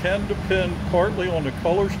piece. It can depend partly on the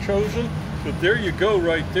colors chosen, but there you go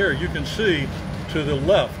right there. You can see to the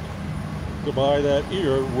left by that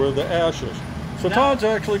ear where the ashes. So now, Todd's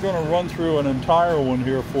actually going to run through an entire one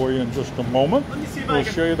here for you in just a moment. Let me see if we'll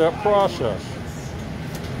show you that process.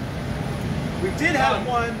 We did have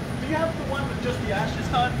one. Do you have the one with just the ashes,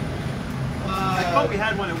 Todd? I thought we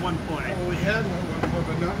had one at one point. Well, we had one at one point,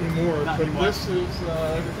 but not anymore. Not but anymore. This is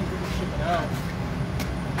everything we were shipping out.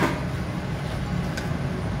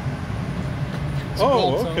 It's Oh,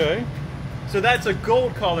 gold okay. tone. So that's a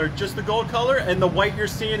gold color, just the gold color, and the white you're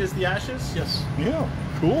seeing is the ashes? Yes. Yeah,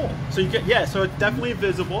 cool. So you get, yeah, so it's definitely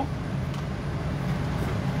visible.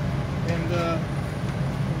 And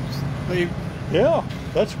they Yeah,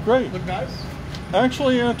 that's great. look nice.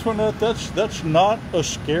 Actually, Antoinette, that's not a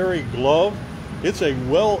scary glove. It's a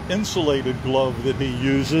well-insulated glove that he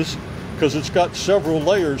uses because it's got several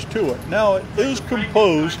layers to it. Now, it is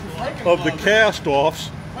composed of the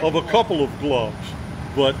cast-offs of a couple of gloves,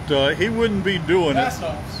 but he wouldn't be doing it.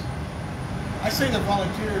 Cast-offs. I say they're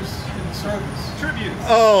volunteers in the service. Tributes.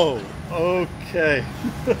 Oh, okay.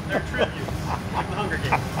 They're tributes. Like the Hunger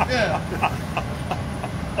Games. Yeah.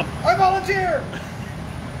 I volunteer!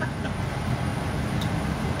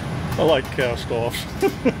 I like cast-offs.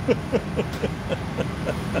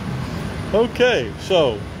 Okay,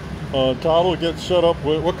 so Todd will get set up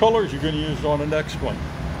with, what colors are you going to use on the next one?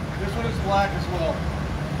 This one is black as well.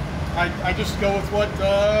 I just go with what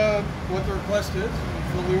the request is and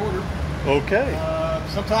fill the order. Okay.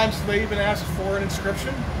 Sometimes they even ask for an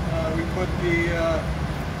inscription. We put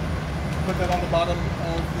that on the bottom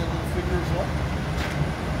of the little figure as well.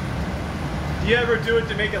 Do you ever do it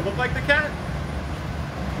to make it look like the cat?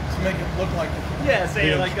 To make it look like the Yeah,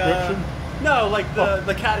 say The like inscription? no, like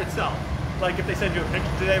the cat itself. Like if they send you a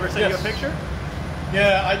picture, did they ever send you a Yes. picture?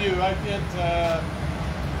 Yeah, I do. I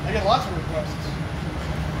get lots of requests.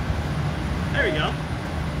 There you go.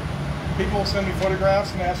 People send me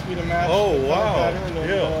photographs and ask me to match Oh, the color wow. pattern. And,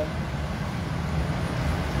 Yeah.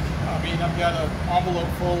 I mean, I've got an envelope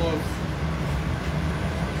full of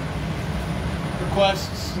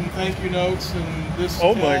requests and thank you notes and this.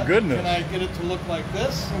 Oh, my cat, goodness. Can I get it to look like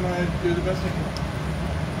this? And I do the best I can.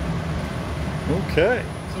 Okay.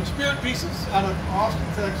 Some spirit pieces out of Austin,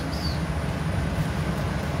 Texas.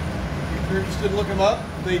 If you're interested, look them up.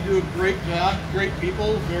 They do a great job. Great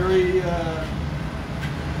people. Very.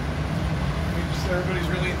 Everybody's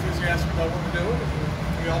really enthusiastic about what we're doing.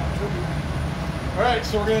 We all contribute. All right,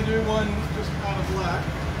 so we're going to do one just out of black.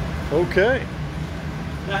 Okay.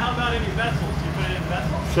 Now how about any vessels? You put it in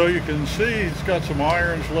vessels? So you can see he's got some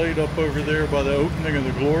irons laid up over there by the opening of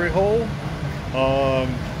the glory hole.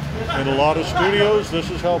 In a lot of studios, this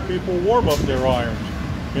is how people warm up their irons.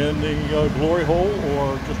 in the glory hole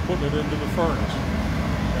or just putting it into the furnace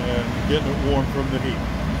and getting it warm from the heat.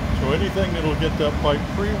 So anything that'll get that pipe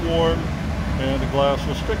pre-warmed and the glass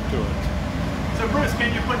will stick to it. So Bruce,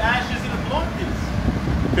 can you put ashes in a blown piece?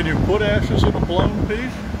 Can you put ashes in a blown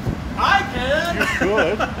piece? I can! You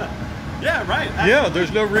could. Yeah, right. Yeah,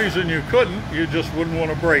 there's no reason you couldn't. You just wouldn't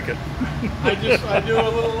want to break it. I do a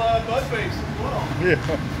little bud vase as well. Yeah.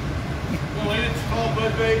 Little 8-inch tall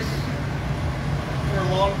bud vase for a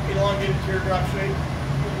long, elongated teardrop shape.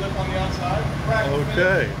 Put a lip on the outside. Crack the fin.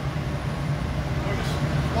 Okay. We're just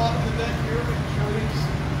plotting the deck here, making sure these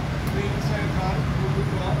clean and sanitized. We'll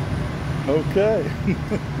move on. Okay.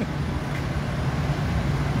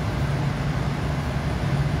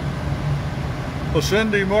 Well,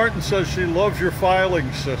 Cindy Martin says she loves your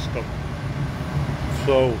filing system.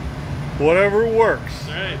 So, whatever works.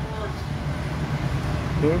 Right.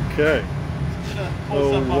 Okay.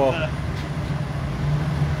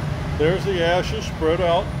 There's the ashes spread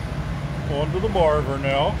out onto the marver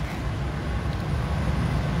now.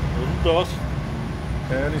 Little dust.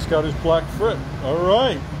 And he's got his black frit. All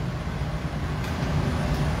right.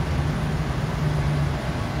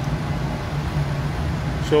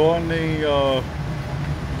 So on the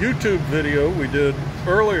YouTube video we did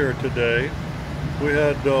earlier today, we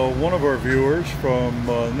had one of our viewers from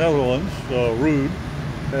Netherlands, Ruud,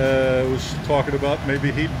 was talking about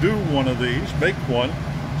maybe he'd do one of these, make one.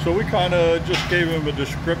 So we kind of just gave him a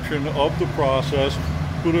description of the process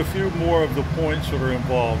with a few more of the points that are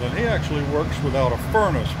involved. And he actually works without a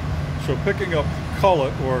furnace, so picking up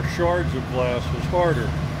cullet or shards of glass is harder.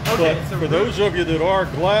 Okay, but so for those of you that are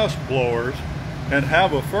glass blowers and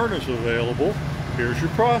have a furnace available, here's your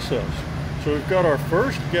process. So we've got our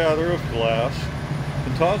first gather of glass,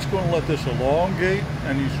 and Todd's going to let this elongate,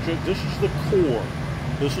 and this is the core.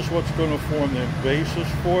 This is what's going to form the basis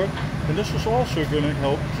for it, and this is also going to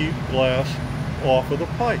help keep glass off of the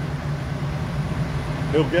pipe.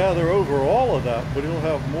 He'll gather over all of that, but he'll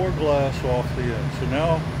have more glass off the end. So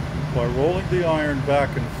now, by rolling the iron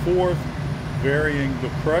back and forth, varying the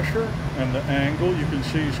pressure and the angle, you can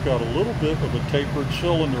see he's got a little bit of a tapered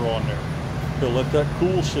cylinder on there. He'll let that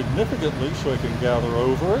cool significantly so he can gather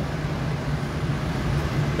over it.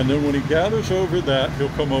 And then when he gathers over that, he'll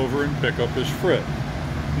come over and pick up his frit.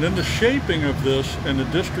 And then the shaping of this and the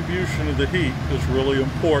distribution of the heat is really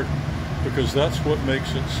important, because that's what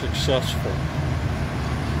makes it successful.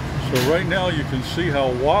 So right now you can see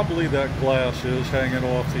how wobbly that glass is hanging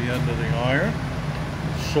off the end of the iron.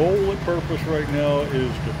 Sole purpose right now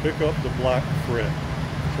is to pick up the black frit.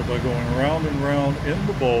 So by going round and round in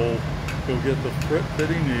the bowl, he'll get the frit that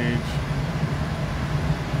he needs.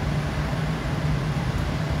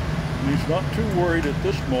 And he's not too worried at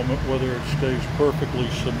this moment whether it stays perfectly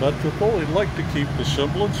symmetrical. He'd like to keep the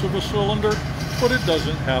semblance of a cylinder, but it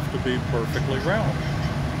doesn't have to be perfectly round.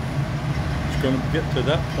 It's going to get to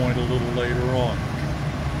that point a little later on.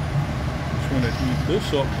 Just going to heat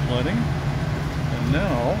this up plenty. And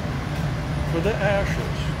now for the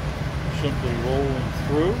ashes. Simply rolling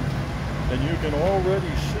through, and you can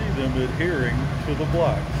already see them adhering to the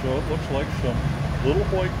black. So it looks like some little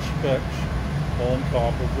white specks on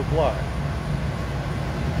top of the black.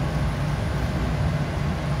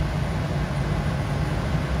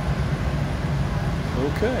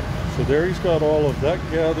 Okay, so there he's got all of that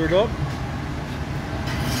gathered up.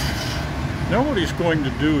 Now what he's going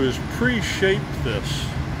to do is pre-shape this.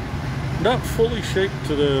 Not fully shaped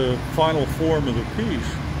to the final form of the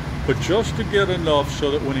piece, but just to get enough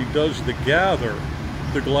so that when he does the gather,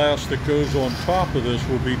 the glass that goes on top of this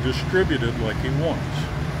will be distributed like he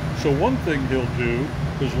wants. So one thing he'll do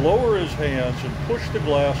is lower his hands and push the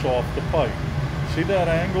glass off the pipe. See that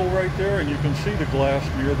angle right there? And you can see the glass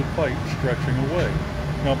near the pipe stretching away.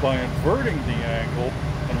 Now by inverting the angle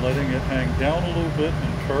and letting it hang down a little bit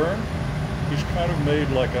and turn, he's kind of made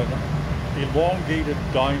like an elongated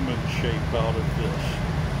diamond shape out of this.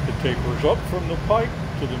 It tapers up from the pipe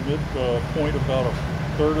to the midpoint about a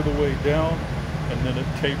third of the way down, and then it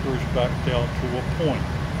tapers back down to a point.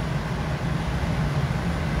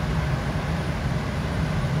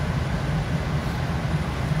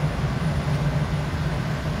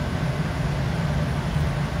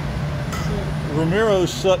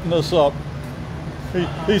 Ramiro's setting us up.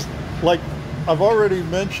 He's like, I've already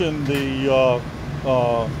mentioned the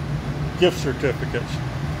gift certificates.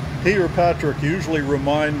 He or Patrick usually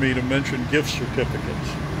remind me to mention gift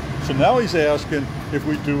certificates. So now he's asking if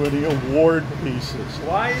we do any award pieces.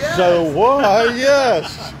 Why, yes. So why,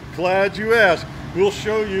 yes. Glad you asked. We'll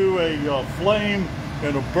show you a flame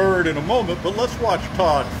and a bird in a moment, but let's watch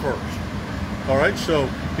Todd first. All right, so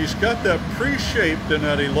he's got that pre-shaped in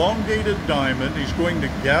that elongated diamond. He's going to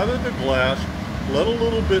gather the glass, let a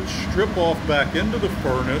little bit strip off back into the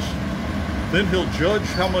furnace. Then he'll judge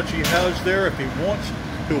how much he has there. If he wants,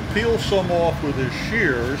 he'll peel some off with his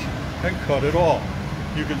shears and cut it off.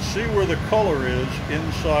 You can see where the color is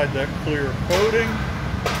inside that clear coating.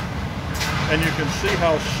 And you can see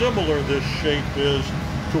how similar this shape is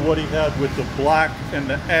to what he had with the black and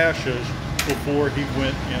the ashes before he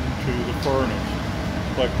went into the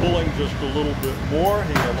furnace. By pulling just a little bit more,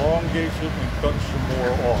 he elongates it and cuts some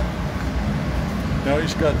more off. Now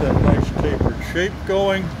he's got that nice tapered shape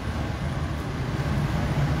going.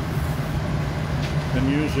 And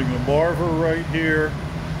using the marver right here,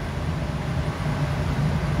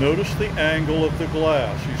 notice the angle of the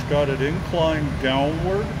glass. He's got it inclined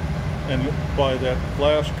downward, and by that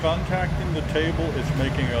glass contacting the table, it's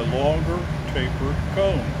making a longer tapered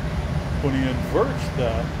cone. When he inverts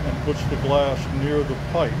that and puts the glass near the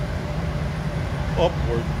pipe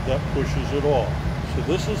upward, that pushes it off. So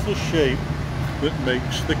this is the shape that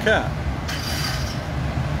makes the cat.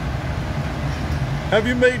 Have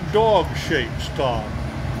you made dog shapes, Todd?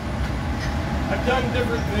 I've done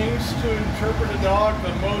different things to interpret a dog.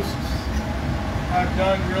 The most I've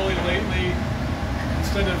done really lately,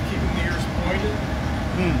 instead of keeping the ears pointed,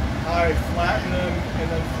 I flatten them and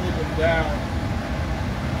then flip them down.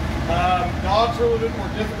 Dogs are a little bit more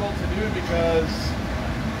difficult to do because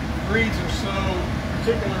breeds are so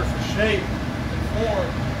particular for shape and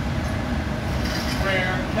form.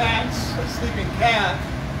 Where cats, a sleeping cat,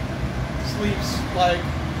 sleeps like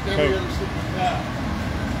every other sleeping cat.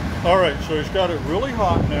 All right, so he's got it really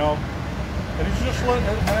hot now, and he's just letting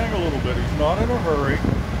it hang a little bit. He's not in a hurry,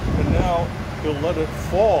 and now he'll let it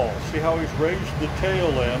fall. See how he's raised the tail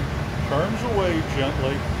end, turns away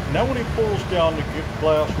gently. Now when he pulls down, the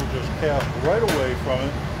glass will just cast right away from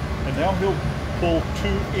it, and now he'll pull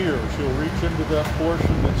two ears. He'll reach into that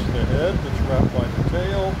portion that's the head, that's wrapped by the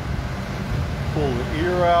tail, pull the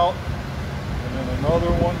ear out, and then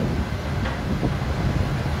another one.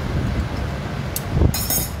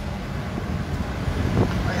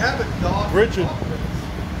 I have a dog.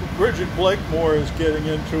 Bridget Blakemore is getting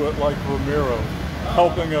into it like Ramiro,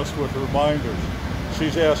 helping us with reminders.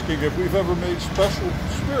 She's asking if we've ever made special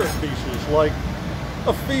spirit pieces like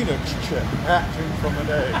a phoenix chick hatching from an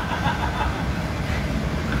egg.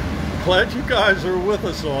 Glad you guys are with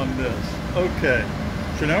us on this. Okay,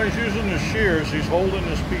 so now he's using the shears. He's holding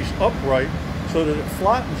this piece upright so that it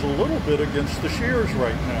flattens a little bit against the shears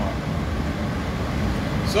right now.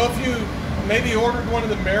 So if you maybe ordered one of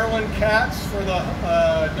the Maryland cats for the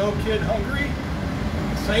No Kid Hungry,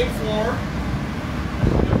 same form,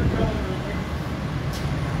 different color grouping.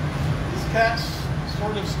 These cats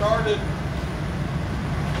sort of started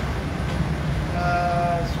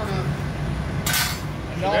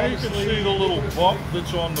now you can see the little bump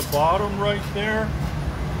that's on the bottom right there.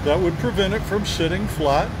 That would prevent it from sitting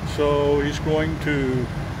flat. So he's going to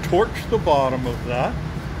torch the bottom of that,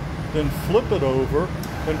 then flip it over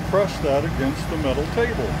and press that against the metal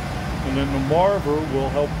table. And then the marver will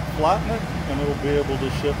help flatten it, and it'll be able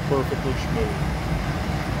to sit perfectly smooth.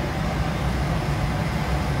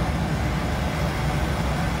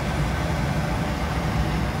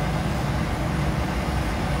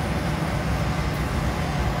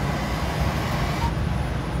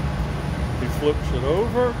 He flips it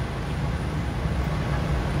over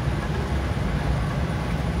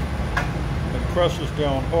and presses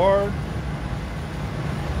down hard.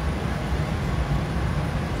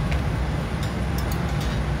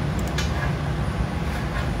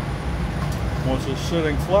 Once it's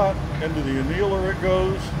sitting flat, into the annealer it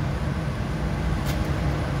goes.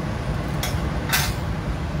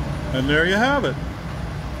 And there you have it.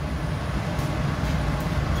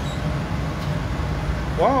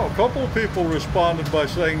 Wow, a couple of people responded by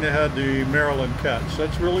saying they had the Maryland cats.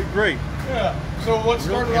 That's really great. Yeah, so what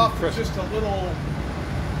started Really off impressive. with just a little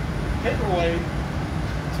paperweight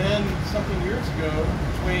 10-something years ago,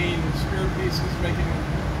 between spirit pieces, making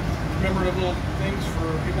commemorative little things for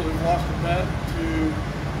people who've lost a pet, to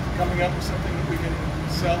coming up with something that we can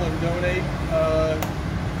sell and donate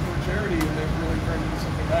for charity, and they've really turned into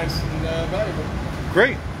something nice and valuable.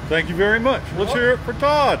 Great. Thank you very much. Let's hear it for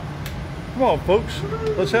Todd. Come on, folks.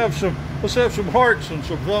 Let's have some hearts and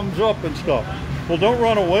some thumbs up and stuff. Well, don't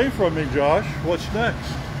run away from me, Josh. What's next?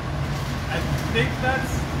 I think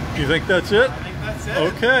that's... You think that's it? I think that's it.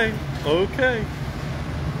 Okay. Okay.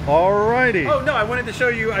 Alrighty. Oh, no, I wanted to show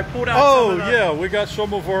you, I pulled out Oh, some of the... yeah, we got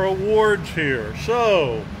some of our awards here.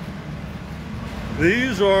 So,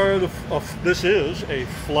 these are this is a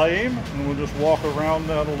flame, and we'll just walk around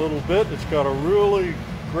that a little bit. It's got a really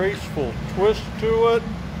graceful twist to it.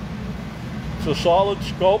 It's a solid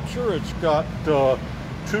sculpture. It's got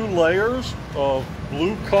 2 layers of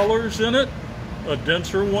blue colors in it, a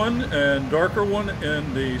denser one and darker one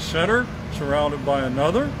in the center, surrounded by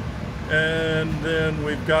another. And then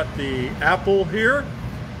we've got the apple here,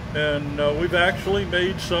 and we've actually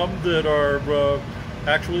made some that are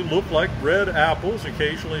actually look like red apples.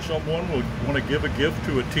 Occasionally someone would want to give a gift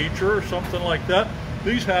to a teacher or something like that.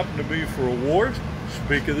 These happen to be for awards.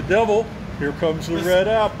 Speak of the devil, here comes the red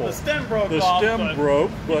apple. The stem broke The off, stem broke,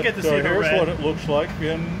 but get to see the here's red. what it looks like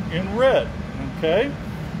in red, okay?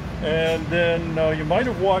 And then you might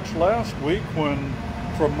have watched last week when,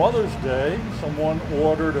 for Mother's Day, someone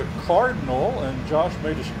ordered a cardinal, and Josh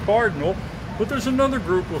made us a cardinal, but there's another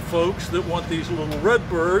group of folks that want these little red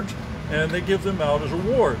birds, and they give them out as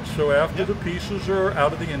awards. So after the pieces are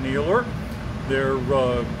out of the annealer, they're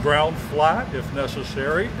ground flat if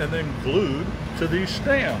necessary, and then glued to these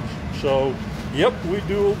stands. So, yep, we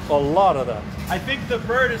do a lot of that. I think the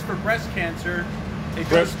bird is for breast cancer. It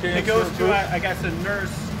Breast goes cancer to, I guess, a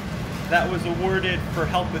nurse that was awarded for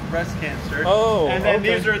help with breast cancer. Oh, and then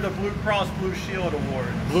okay. these are the Blue Cross Blue Shield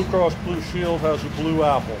awards. Blue Cross Blue Shield has a blue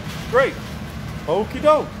apple. Great. Okie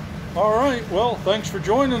doke. All right. Well, thanks for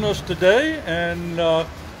joining us today, and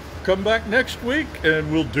come back next week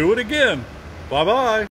and we'll do it again. Bye-bye.